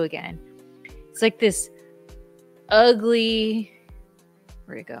photo again. It's like this ugly,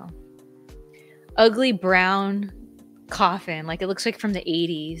 where'd it go? Ugly brown coffin. Like it looks like from the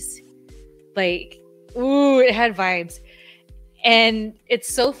 80s. Like, ooh, it had vibes. And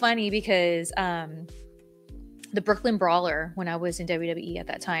it's so funny because the Brooklyn Brawler, when I was in WWE at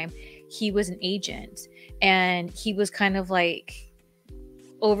that time, he was an agent and he was kind of like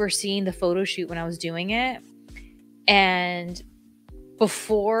overseeing the photo shoot when I was doing it. And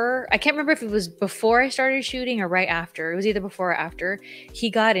before, I can't remember if it was before I started shooting or right after. It was either before or after. He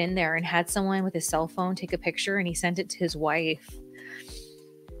got in there and had someone with his cell phone take a picture and he sent it to his wife.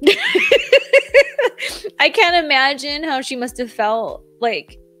 I can't imagine how she must have felt,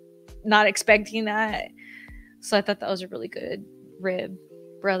 like not expecting that. So I thought that was a really good rib,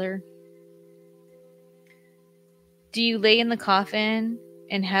 brother. Do you lay in the coffin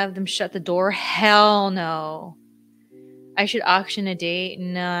and have them shut the door? Hell no. I should auction a date.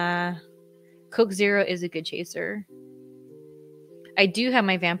 Nah. Coke Zero is a good chaser. I do have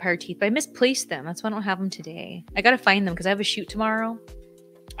my vampire teeth, but I misplaced them. That's why I don't have them today. I gotta find them because I have a shoot tomorrow.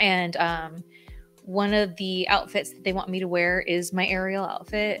 And one of the outfits that they want me to wear is my Ariel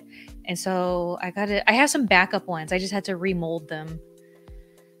outfit. And so I have some backup ones. I just had to remold them.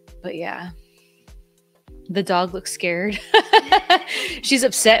 But yeah. The dog looks scared. She's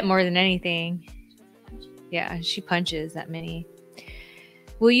upset more than anything. Yeah, she punches that many.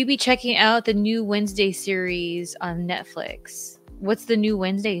 Will you be checking out the new Wednesday series on Netflix? What's the new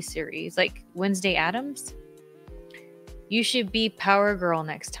Wednesday series? Like Wednesday Addams? You should be Power Girl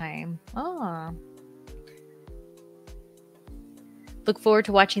next time. Oh. Look forward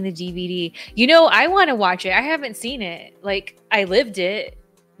to watching the DVD. You know, I want to watch it. I haven't seen it. Like, I lived it,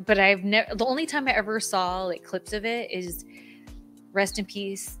 but I've never. The only time I ever saw like clips of it is, rest in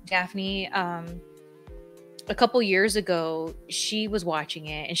peace, Daphne. A couple years ago, she was watching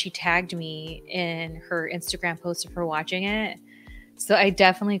it and she tagged me in her Instagram post of her watching it. So I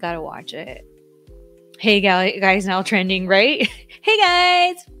definitely got to watch it. Hey guys, now trending, right? Hey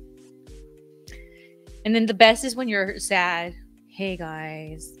guys. And then the best is when you're sad. Hey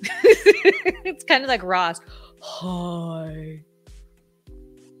guys. It's kind of like Ross. Hi.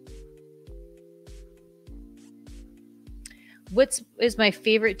 What is my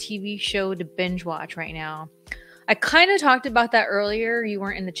favorite TV show to binge watch right now? I kind of talked about that earlier. You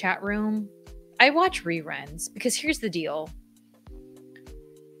weren't in the chat room. I watch reruns because here's the deal.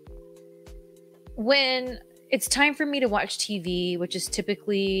 When it's time for me to watch TV, which is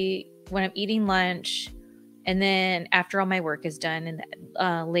typically when I'm eating lunch and then after all my work is done in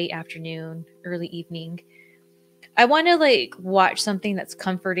the late afternoon, early evening, I want to like watch something that's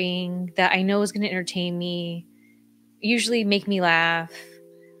comforting that I know is going to entertain me, usually make me laugh.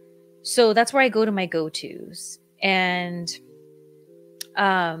 So that's where I go to my go-tos. And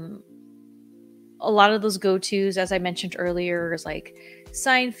a lot of those go-tos, as I mentioned earlier, is like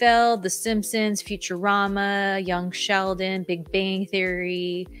Seinfeld, The Simpsons, Futurama, Young Sheldon, Big Bang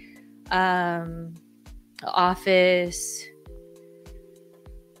Theory, Office,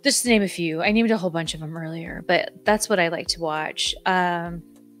 just to name a few. I named a whole bunch of them earlier, but that's what I like to watch.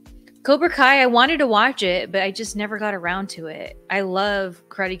 Cobra Kai, I wanted to watch it, but I just never got around to it. I love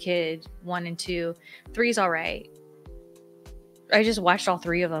Karate Kid 1 and 2. 3's all right. I just watched all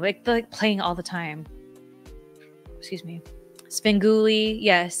 3 of them. Like, they're like playing all the time. Excuse me. Svengoolie,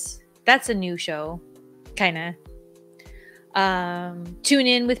 yes. That's a new show. Kind of. Tune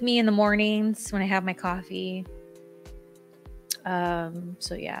in with me in the mornings when I have my coffee.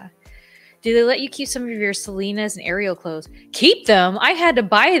 So yeah. Do they let you keep some of your Selena's and Ariel clothes? Keep them? I had to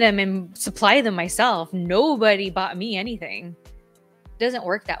buy them and supply them myself. Nobody bought me anything. It doesn't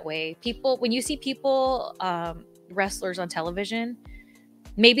work that way. People, when you see people, wrestlers on television,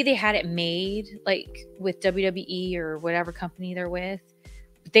 maybe they had it made like with WWE or whatever company they're with,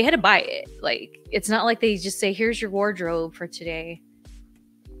 but they had to buy it. Like, it's not like they just say, here's your wardrobe for today.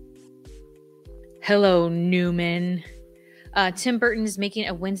 Hello, Newman. Tim Burton is making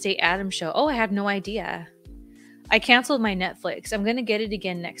a Wednesday Addams show. Oh, I had no idea. I canceled my Netflix. I'm going to get it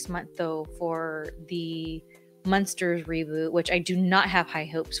again next month, though, for the Munsters reboot, which I do not have high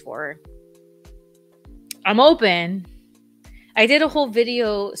hopes for. I'm open. I did a whole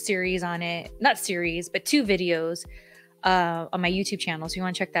video series on it. Not series, but 2 videos on my YouTube channel. So if you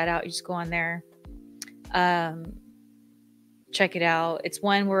want to check that out, you just go on there. Check it out. It's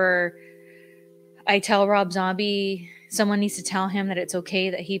one where I tell Rob Zombie someone needs to tell him that it's okay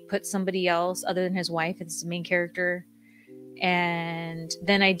that he put somebody else other than his wife as the main character. And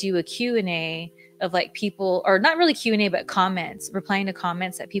then I do a Q&A of like people, or not really Q&A, but comments, replying to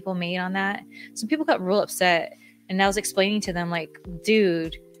comments that people made on that. Some people got real upset. And I was explaining to them like,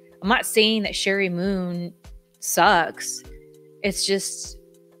 dude, I'm not saying that Sherry Moon sucks. It's just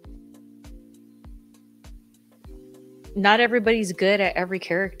not everybody's good at every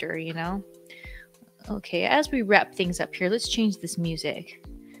character, you know? Okay, as we wrap things up here, let's change this music.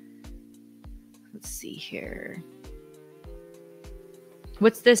 Let's see here.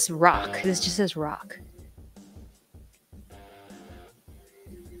 What's this? Rock. This just says rock.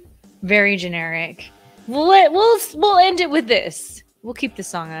 Very generic. We'll end it with this. We'll keep the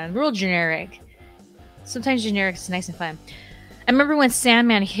song on. Real generic. Sometimes generic is nice and fun. I remember when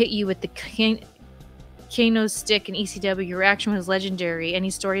Sandman hit you with the Kano stick in ECW, your reaction was legendary. Any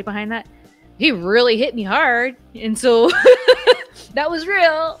story behind that? He really hit me hard, and so that was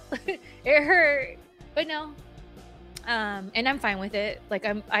real. It hurt, but no. And I'm fine with it. Like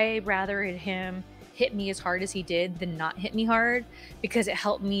I rather him hit me as hard as he did than not hit me hard, because it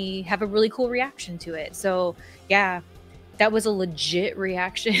helped me have a really cool reaction to it. So yeah, that was a legit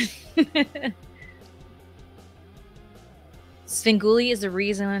reaction. Svengoolie is the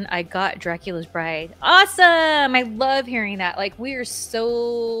reason I got Dracula's Bride. Awesome! I love hearing that. Like, we are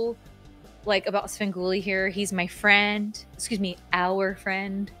so like about Svengoolie here. He's my friend. Excuse me, our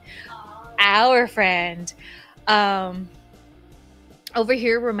friend. Our friend. Over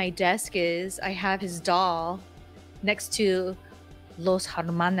here where my desk is, I have his doll next to Los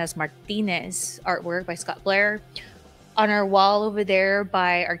Hermanas Martinez artwork by Scott Blair. On our wall over there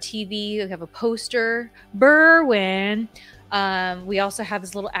by our TV, we have a poster. Berwin. We also have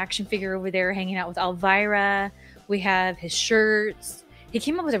his little action figure over there hanging out with Elvira. We have his shirts. He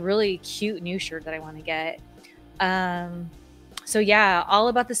came up with a really cute new shirt that I want to get. So yeah, all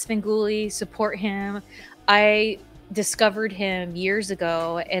about the Svengoolie. Support him. I discovered him years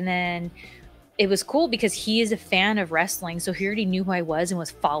ago, and then it was cool because he is a fan of wrestling, so he already knew who I was and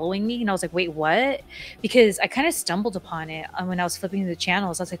was following me, and I was like, wait, what? Because I kind of stumbled upon it when I was flipping the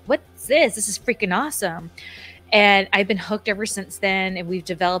channels. I was like, what's this? This is freaking awesome. And I've been hooked ever since then, and we've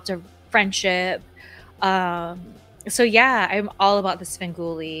developed a friendship. So yeah, I'm all about the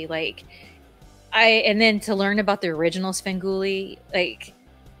Svengoolie. Like, and then to learn about the original Svengoolie, like,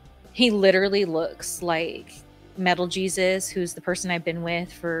 he literally looks like Metal Jesus, who's the person I've been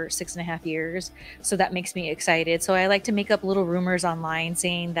with for 6.5 years. So that makes me excited. So I like to make up little rumors online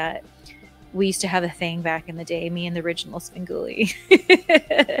saying that we used to have a thing back in the day, me and the original Svengoolie.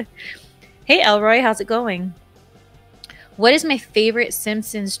 Hey, Elroy, how's it going? What is my favorite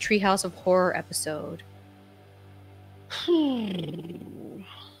Simpsons Treehouse of Horror episode? I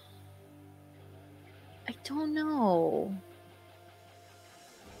don't know.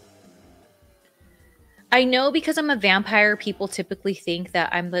 I know because I'm a vampire, people typically think that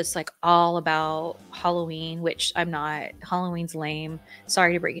I'm just like all about Halloween, which I'm not. Halloween's lame.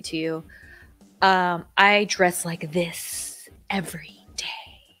 Sorry to break it to you. I dress like this every day.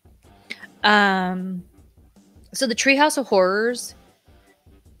 So the Treehouse of Horrors,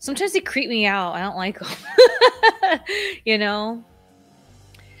 sometimes they creep me out. I don't like them. You know?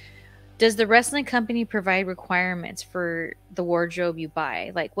 Does the wrestling company provide requirements for the wardrobe you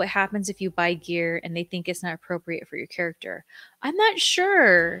buy? Like, what happens if you buy gear and they think it's not appropriate for your character? I'm not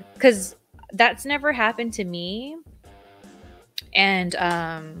sure, because that's never happened to me. And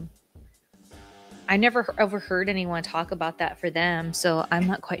I never overheard anyone talk about that for them. So I'm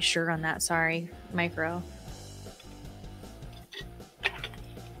not quite sure on that. Sorry, Micro.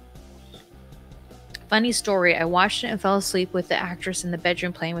 Funny story, I watched it and fell asleep with the actress in the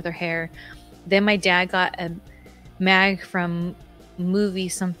bedroom playing with her hair. Then my dad got a mag from movie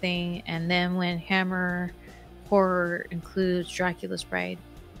something, and then when Hammer Horror includes Dracula's Bride.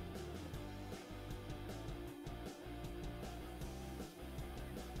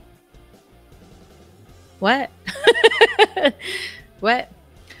 What? What?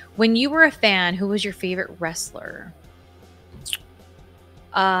 When you were a fan, who was your favorite wrestler?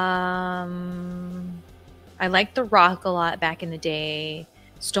 I liked The Rock a lot back in the day.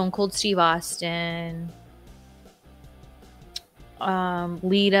 Stone Cold Steve Austin.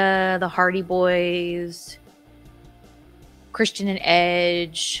 Lita, the Hardy Boys. Christian and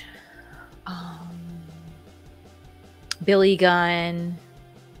Edge. Billy Gunn.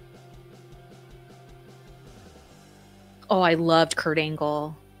 Oh, I loved Kurt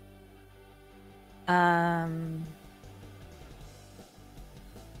Angle.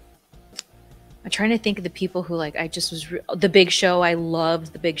 I'm trying to think of the people who, like, I just was the Big Show. I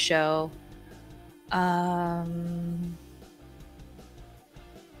loved the Big Show.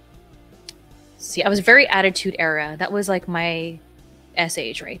 See, I was very Attitude Era. That was like my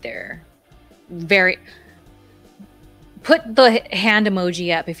SH right there. Very. Put the hand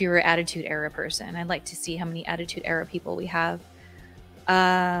emoji up if you're an Attitude Era person. I'd like to see how many Attitude Era people we have.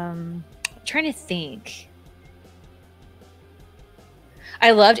 Trying to think.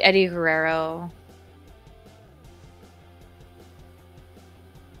 I loved Eddie Guerrero.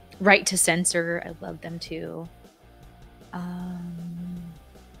 Right to Censor. I love them too.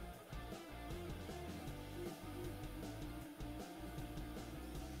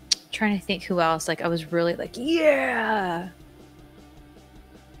 Trying to think who else. Like I was really like, yeah.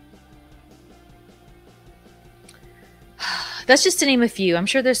 That's just to name a few. I'm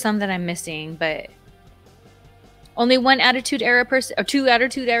sure there's some that I'm missing, but only one Attitude Era person or two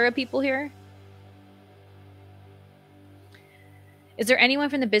Attitude Era people here. Is there anyone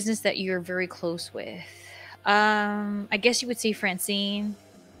from the business that you're very close with? I guess you would say Francine,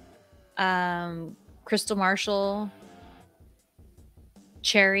 Crystal Marshall,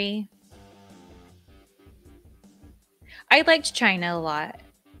 Cherry. I liked China a lot.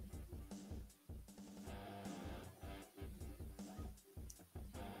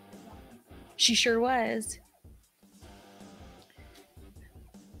 She sure was.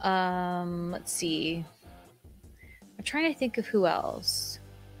 Let's see. I'm trying to think of who else.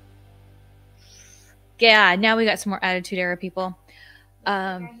 Yeah, now we got some more Attitude Era people.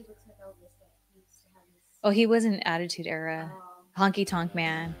 Oh, he wasn't Attitude Era. Honky Tonk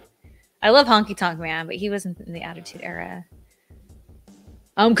Man. I love Honky Tonk Man, but he wasn't in the Attitude Era.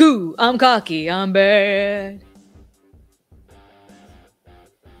 I'm cool, I'm cocky, I'm bad.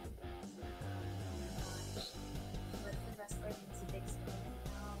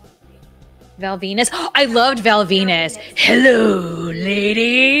 Val Venus. Oh, I loved Val Venus. Hello,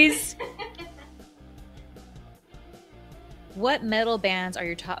 ladies. What metal bands are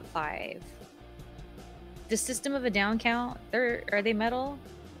your top 5? The System of a Down count? Are they metal?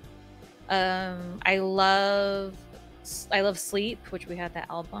 I love Sleep, which we had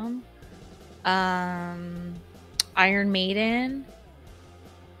that album. Iron Maiden.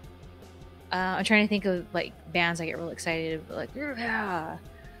 I'm trying to think of like bands I get real excited, like yeah.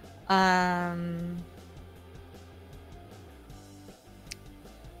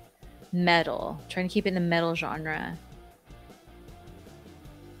 Metal. Trying to keep it in the metal genre.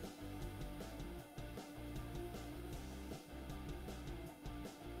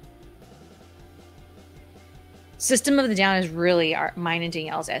 System of the Down is really mine and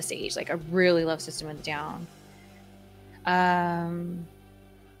Danielle's SH. Like I really love System of the Down.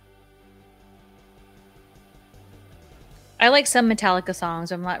 I like some Metallica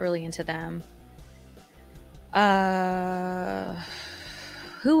songs. I'm not really into them.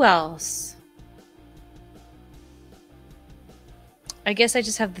 Who else? I guess I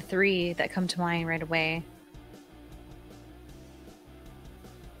just have the 3 that come to mind right away.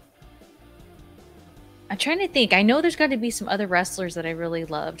 I'm trying to think. I know there's got to be some other wrestlers that I really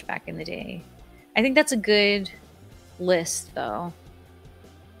loved back in the day. I think that's a good list, though.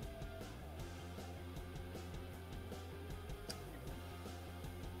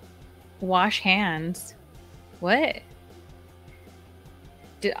 Wash hands. What?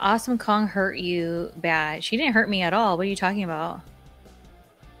 Did Awesome Kong hurt you bad? She didn't hurt me at all. What are you talking about?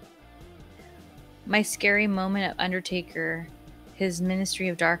 My scary moment of Undertaker. His Ministry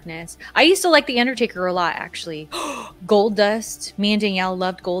of Darkness. I used to like The Undertaker a lot, actually. Gold Dust. Me and Danielle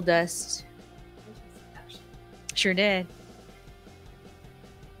loved Gold Dust. Sure did.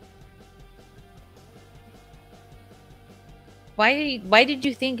 Why did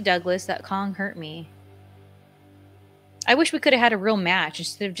you think, Douglas, that Kong hurt me? I wish we could have had a real match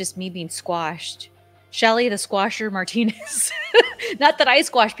instead of just me being squashed. Shelly the Squasher Martinez. Not that I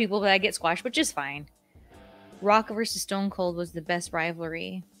squash people, but I get squashed, which is fine. Rock versus Stone Cold was the best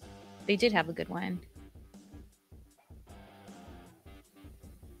rivalry. They did have a good one.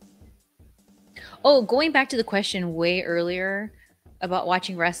 Oh, going back to the question way earlier about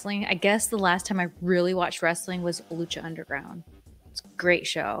watching wrestling, I guess the last time I really watched wrestling was Lucha Underground. It's a great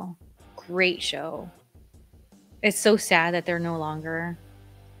show. Great show. It's so sad that they're no longer.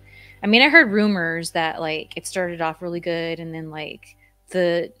 I mean, I heard rumors that like it started off really good and then like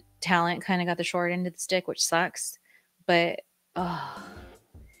the talent kind of got the short end of the stick, which sucks. But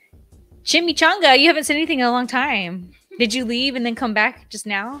Chimichanga, you haven't said anything in a long time. Did you leave and then come back just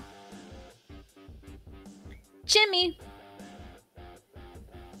now? Chimmy.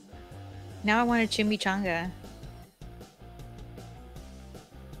 Now I want a chimichanga.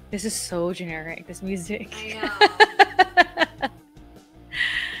 This is so generic, this music. I know.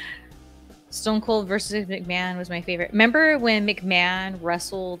 Stone Cold versus McMahon was my favorite. Remember when McMahon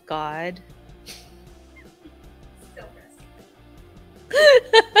wrestled God? Still wrestling.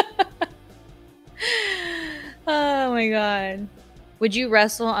 Oh my god. Would you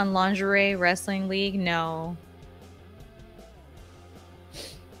wrestle on Lingerie Wrestling League? No.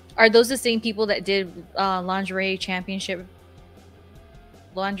 Are those the same people that did Lingerie Championship?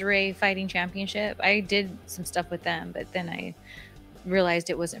 Lingerie Fighting Championship. I did some stuff with them, but then I realized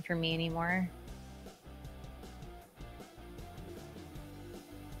it wasn't for me anymore.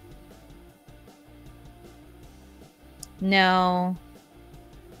 No.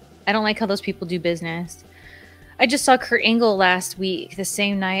 I don't like how those people do business. I just saw Kurt Angle last week, the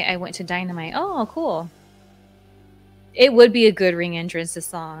same night I went to Dynamite. Oh, cool. It would be a good ring entrance, this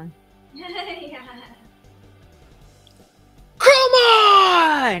song. Yeah. Come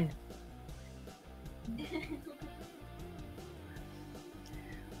on!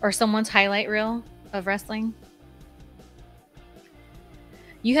 Or someone's highlight reel of wrestling.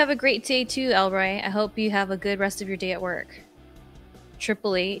 You have a great day too, Elroy. I hope you have a good rest of your day at work.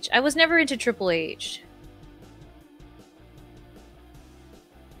 Triple H. I was never into Triple H.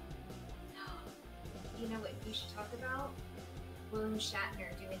 You know what you should talk about? William Shatner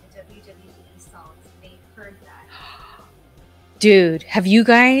doing the WWE songs. They heard that. Dude, have you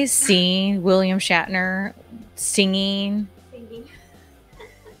guys seen William Shatner singing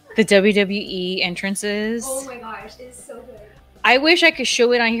the WWE entrances? Oh my gosh, it is so good. I wish I could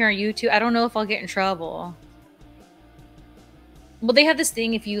show it on here on YouTube. I don't know if I'll get in trouble. Well, they have this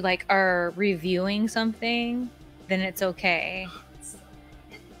thing, if you like are reviewing something, then it's okay.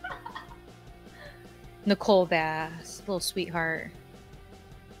 Nicole Bass, little sweetheart.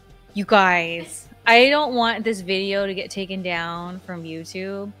 You guys, I don't want this video to get taken down from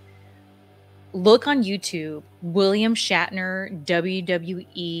YouTube. Look on YouTube, William Shatner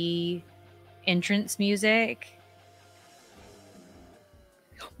WWE entrance music.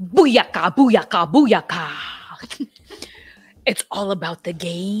 Booyaka, booyaka, booyaka. It's all about the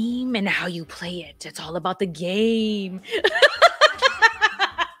game and how you play it. It's all about the game.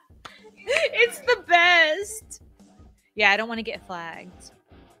 It's the best. Yeah, I don't want to get flagged.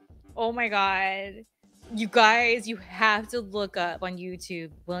 Oh my God. You guys, you have to look up on YouTube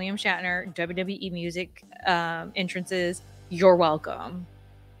William Shatner WWE music entrances. You're welcome.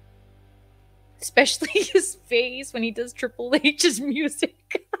 Especially his face when he does Triple H's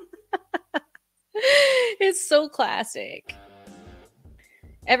music. It's so classic.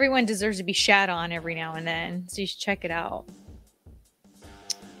 Everyone deserves to be shat on every now and then, so you should check it out.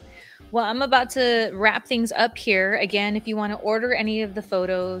 Well, I'm about to wrap things up here. Again, if you want to order any of the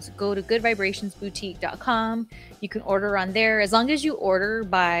photos, go to goodvibrationsboutique.com. You can order on there. As long as you order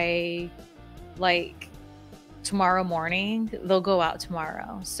by like tomorrow morning, they'll go out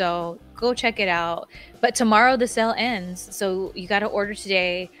tomorrow. So go check it out. But tomorrow the sale ends. So you got to order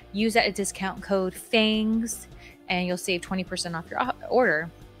today. Use that discount code FANGS and you'll save 20% off your order.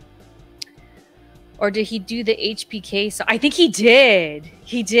 Or did he do the HPK? So I think he did.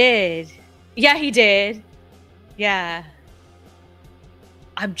 He did. Yeah, he did. Yeah.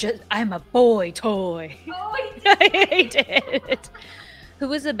 I'm a boy toy. Oh, He did. Who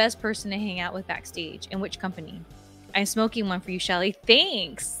was the best person to hang out with backstage? And which company? I'm smoking one for you, Shelly.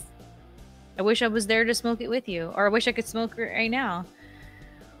 Thanks. I wish I was there to smoke it with you. Or I wish I could smoke it right now.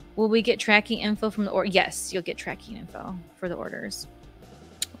 Will we get tracking info from the order? Yes, you'll get tracking info for the orders.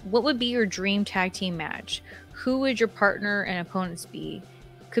 What would be your dream tag team match? Who would your partner and opponents be?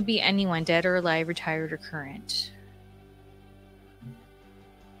 Could be anyone, dead or alive, retired or current.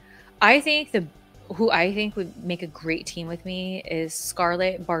 I think who I think would make a great team with me is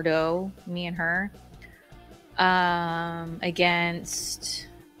Scarlett Bordeaux, me and her. Against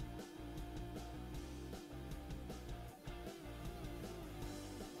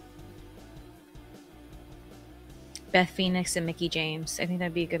Beth Phoenix and Mickie James. I think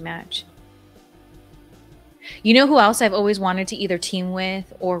that'd be a good match. You know who else I've always wanted to either team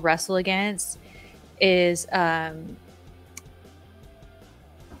with or wrestle against is I'm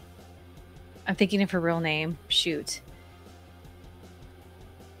thinking of her real name. Shoot.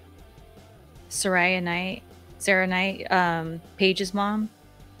 Sarah Knight, Paige's mom.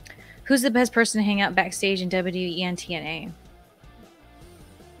 Who's the best person to hang out backstage in WWE and TNA?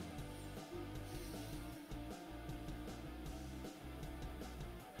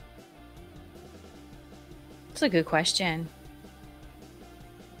 That's a good question.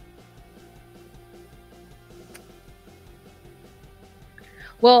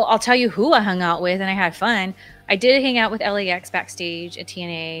 Well, I'll tell you who I hung out with and I had fun. I did hang out with LAX backstage at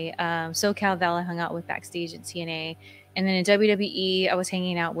TNA. SoCal Val I hung out with backstage at TNA. And then in WWE, I was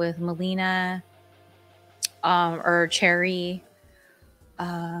hanging out with Melina or Cherry.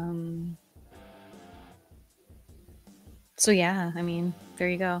 So yeah, I mean, there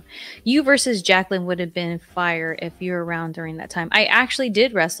you go. You versus Jacqueline would have been fire if you were around during that time. I actually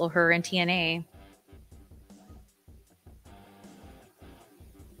did wrestle her in TNA.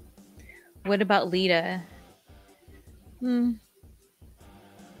 What about Lita?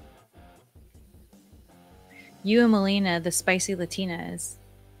 You and Melina, the spicy Latinas.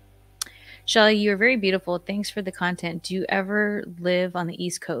 Shelly, you are very beautiful. Thanks for the content. Do you ever live on the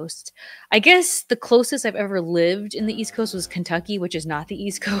East Coast? I guess the closest I've ever lived in the East Coast was Kentucky, which is not the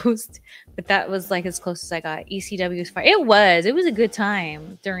East Coast, but that was like as close as I got. ECW is fire. It was. It was a good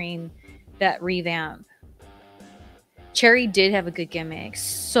time during that revamp. Cherry did have a good gimmick.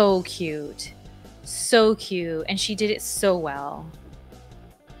 So cute. So cute. And she did it so well.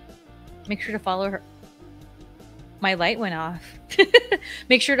 Make sure to follow her. My light went off.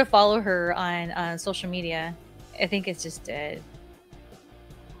 Make sure to follow her on social media. I think it's just dead.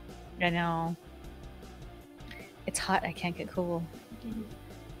 I know. It's hot. I can't get cool.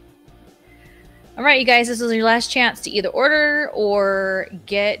 All right, you guys, this is your last chance to either order or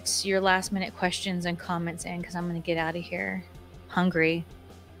get your last minute questions and comments in because I'm going to get out of here hungry.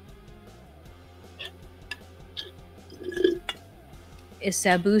 Is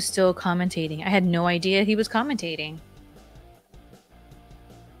Sabu still commentating? I had no idea he was commentating.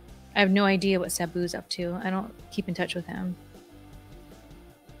 I have no idea what Sabu's up to. I don't keep in touch with him.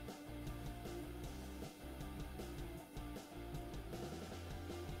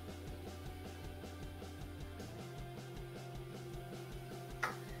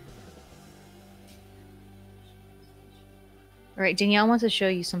 All right, Danielle wants to show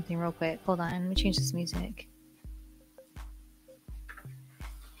you something real quick. Hold on, let me change this music.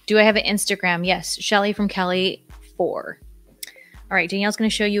 Do I have an Instagram? Yes, Shelly from Cali 4. All right, Danielle's going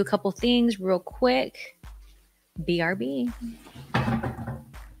to show you a couple things real quick. BRB.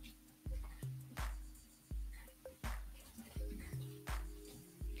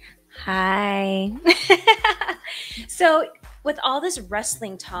 Hi. So with all this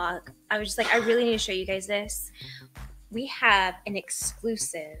wrestling talk, I was just like, I really need to show you guys this. We have an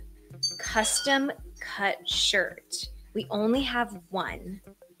exclusive custom cut shirt. We only have one.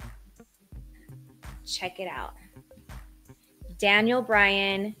 Check it out. Daniel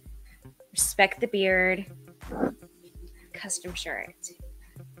Bryan, respect the beard, custom shirt.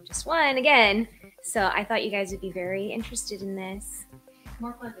 Just one again. So I thought you guys would be very interested in this.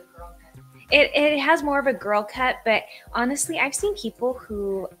 More like a girl cut. It has more of a girl cut, but honestly, I've seen people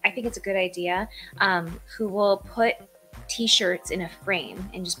who I think it's a good idea, who will put t-shirts in a frame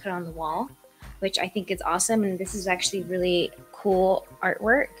and just put it on the wall, which I think is awesome. And this is actually really cool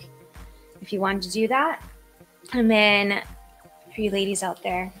artwork if you wanted to do that. And then for you ladies out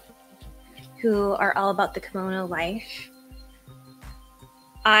there who are all about the kimono life,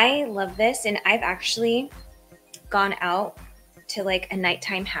 I love this. And I've actually gone out to like a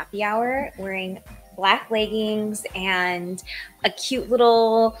nighttime happy hour wearing black leggings and a cute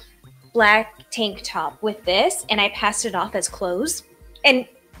little black tank top with this, and I passed it off as clothes. And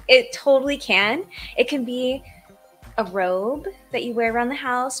it totally can. It can be a robe that you wear around the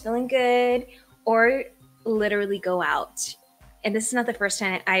house feeling good, or literally go out. And this is not the first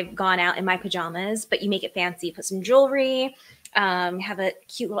time I've gone out in my pajamas, but you make it fancy. Put some jewelry, have a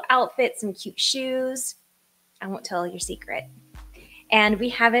cute little outfit, some cute shoes. I won't tell your secret. And we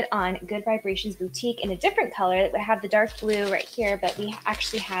have it on Good Vibrations Boutique in a different color. We have the dark blue right here, but we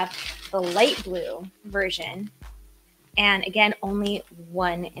actually have the light blue version. And again, only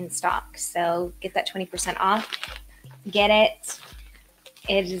one in stock. So get that 20% off. Get it.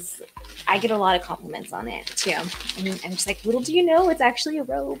 It is, I get a lot of compliments on it too. And I'm just like, little do you know, it's actually a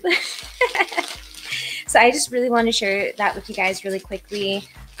robe. So I just really want to share that with you guys really quickly,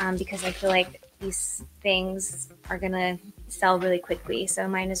 because I feel like these things are going to sell really quickly. So I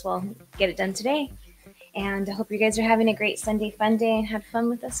might as well get it done today. And I hope you guys are having a great Sunday fun day and had fun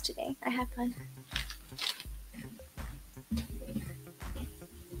with us today. I had fun.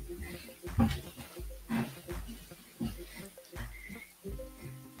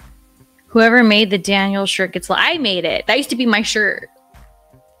 Whoever made the Daniel shirt gets. I made it. That used to be my shirt,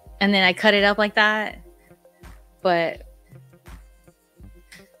 and then I cut it up like that. But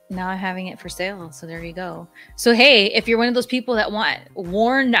now I'm having it for sale. So there you go. So hey, if you're one of those people that want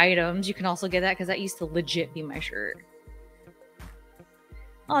worn items, you can also get that, because that used to legit be my shirt.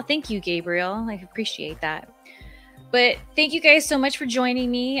 Oh, thank you, Gabriel. I appreciate that. But thank you guys so much for joining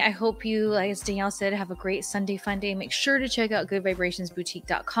me. I hope you, like as Danielle said, have a great Sunday fun day. Make sure to check out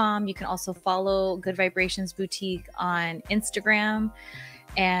goodvibrationsboutique.com. You can also follow Good Vibrations Boutique on Instagram.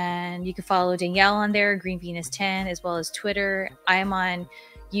 And you can follow Danielle on there, Green Venus 10, as well as Twitter. I'm on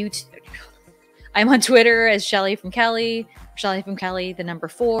Twitter as Shelly from Cali, the number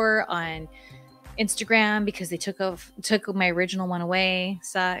 4 on Instagram, because they took my original one away.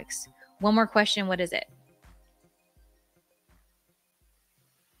 Sucks. One more question. What is it?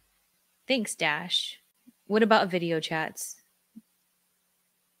 Thanks, Dash. What about video chats?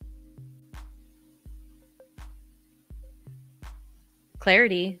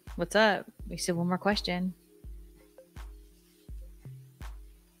 Clarity, what's up? We said one more question.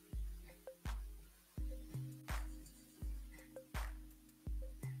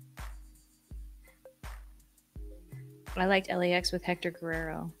 I liked LAX with Hector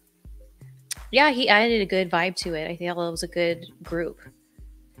Guerrero. Yeah, he added a good vibe to it. I think it was a good group.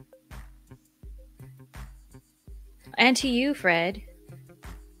 And to you, Fred.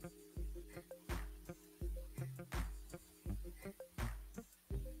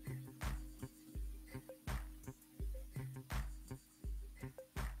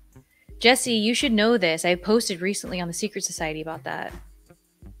 Jesse, you should know this. I posted recently on the Secret Society about that.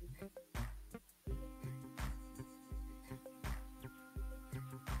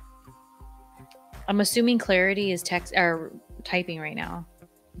 I'm assuming Clarity is text or typing right now.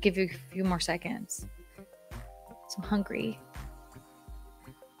 I'll give you a few more seconds. So I'm hungry.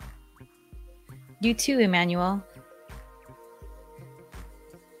 You too, Emmanuel.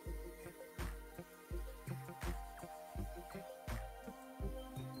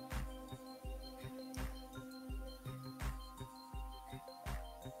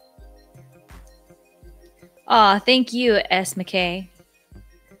 Aw, thank you, S. McKay.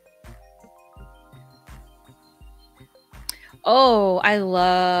 Oh, I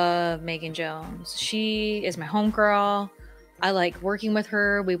love Megan Jones. She is my homegirl. I like working with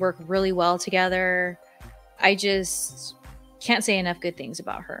her. We work really well together. I just can't say enough good things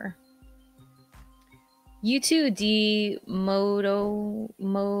about her. You too, D Moton?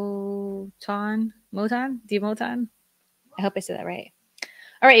 D Moton? I hope I said that right.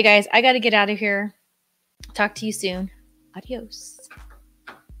 All right, you guys, I got to get out of here. Talk to you soon. Adios.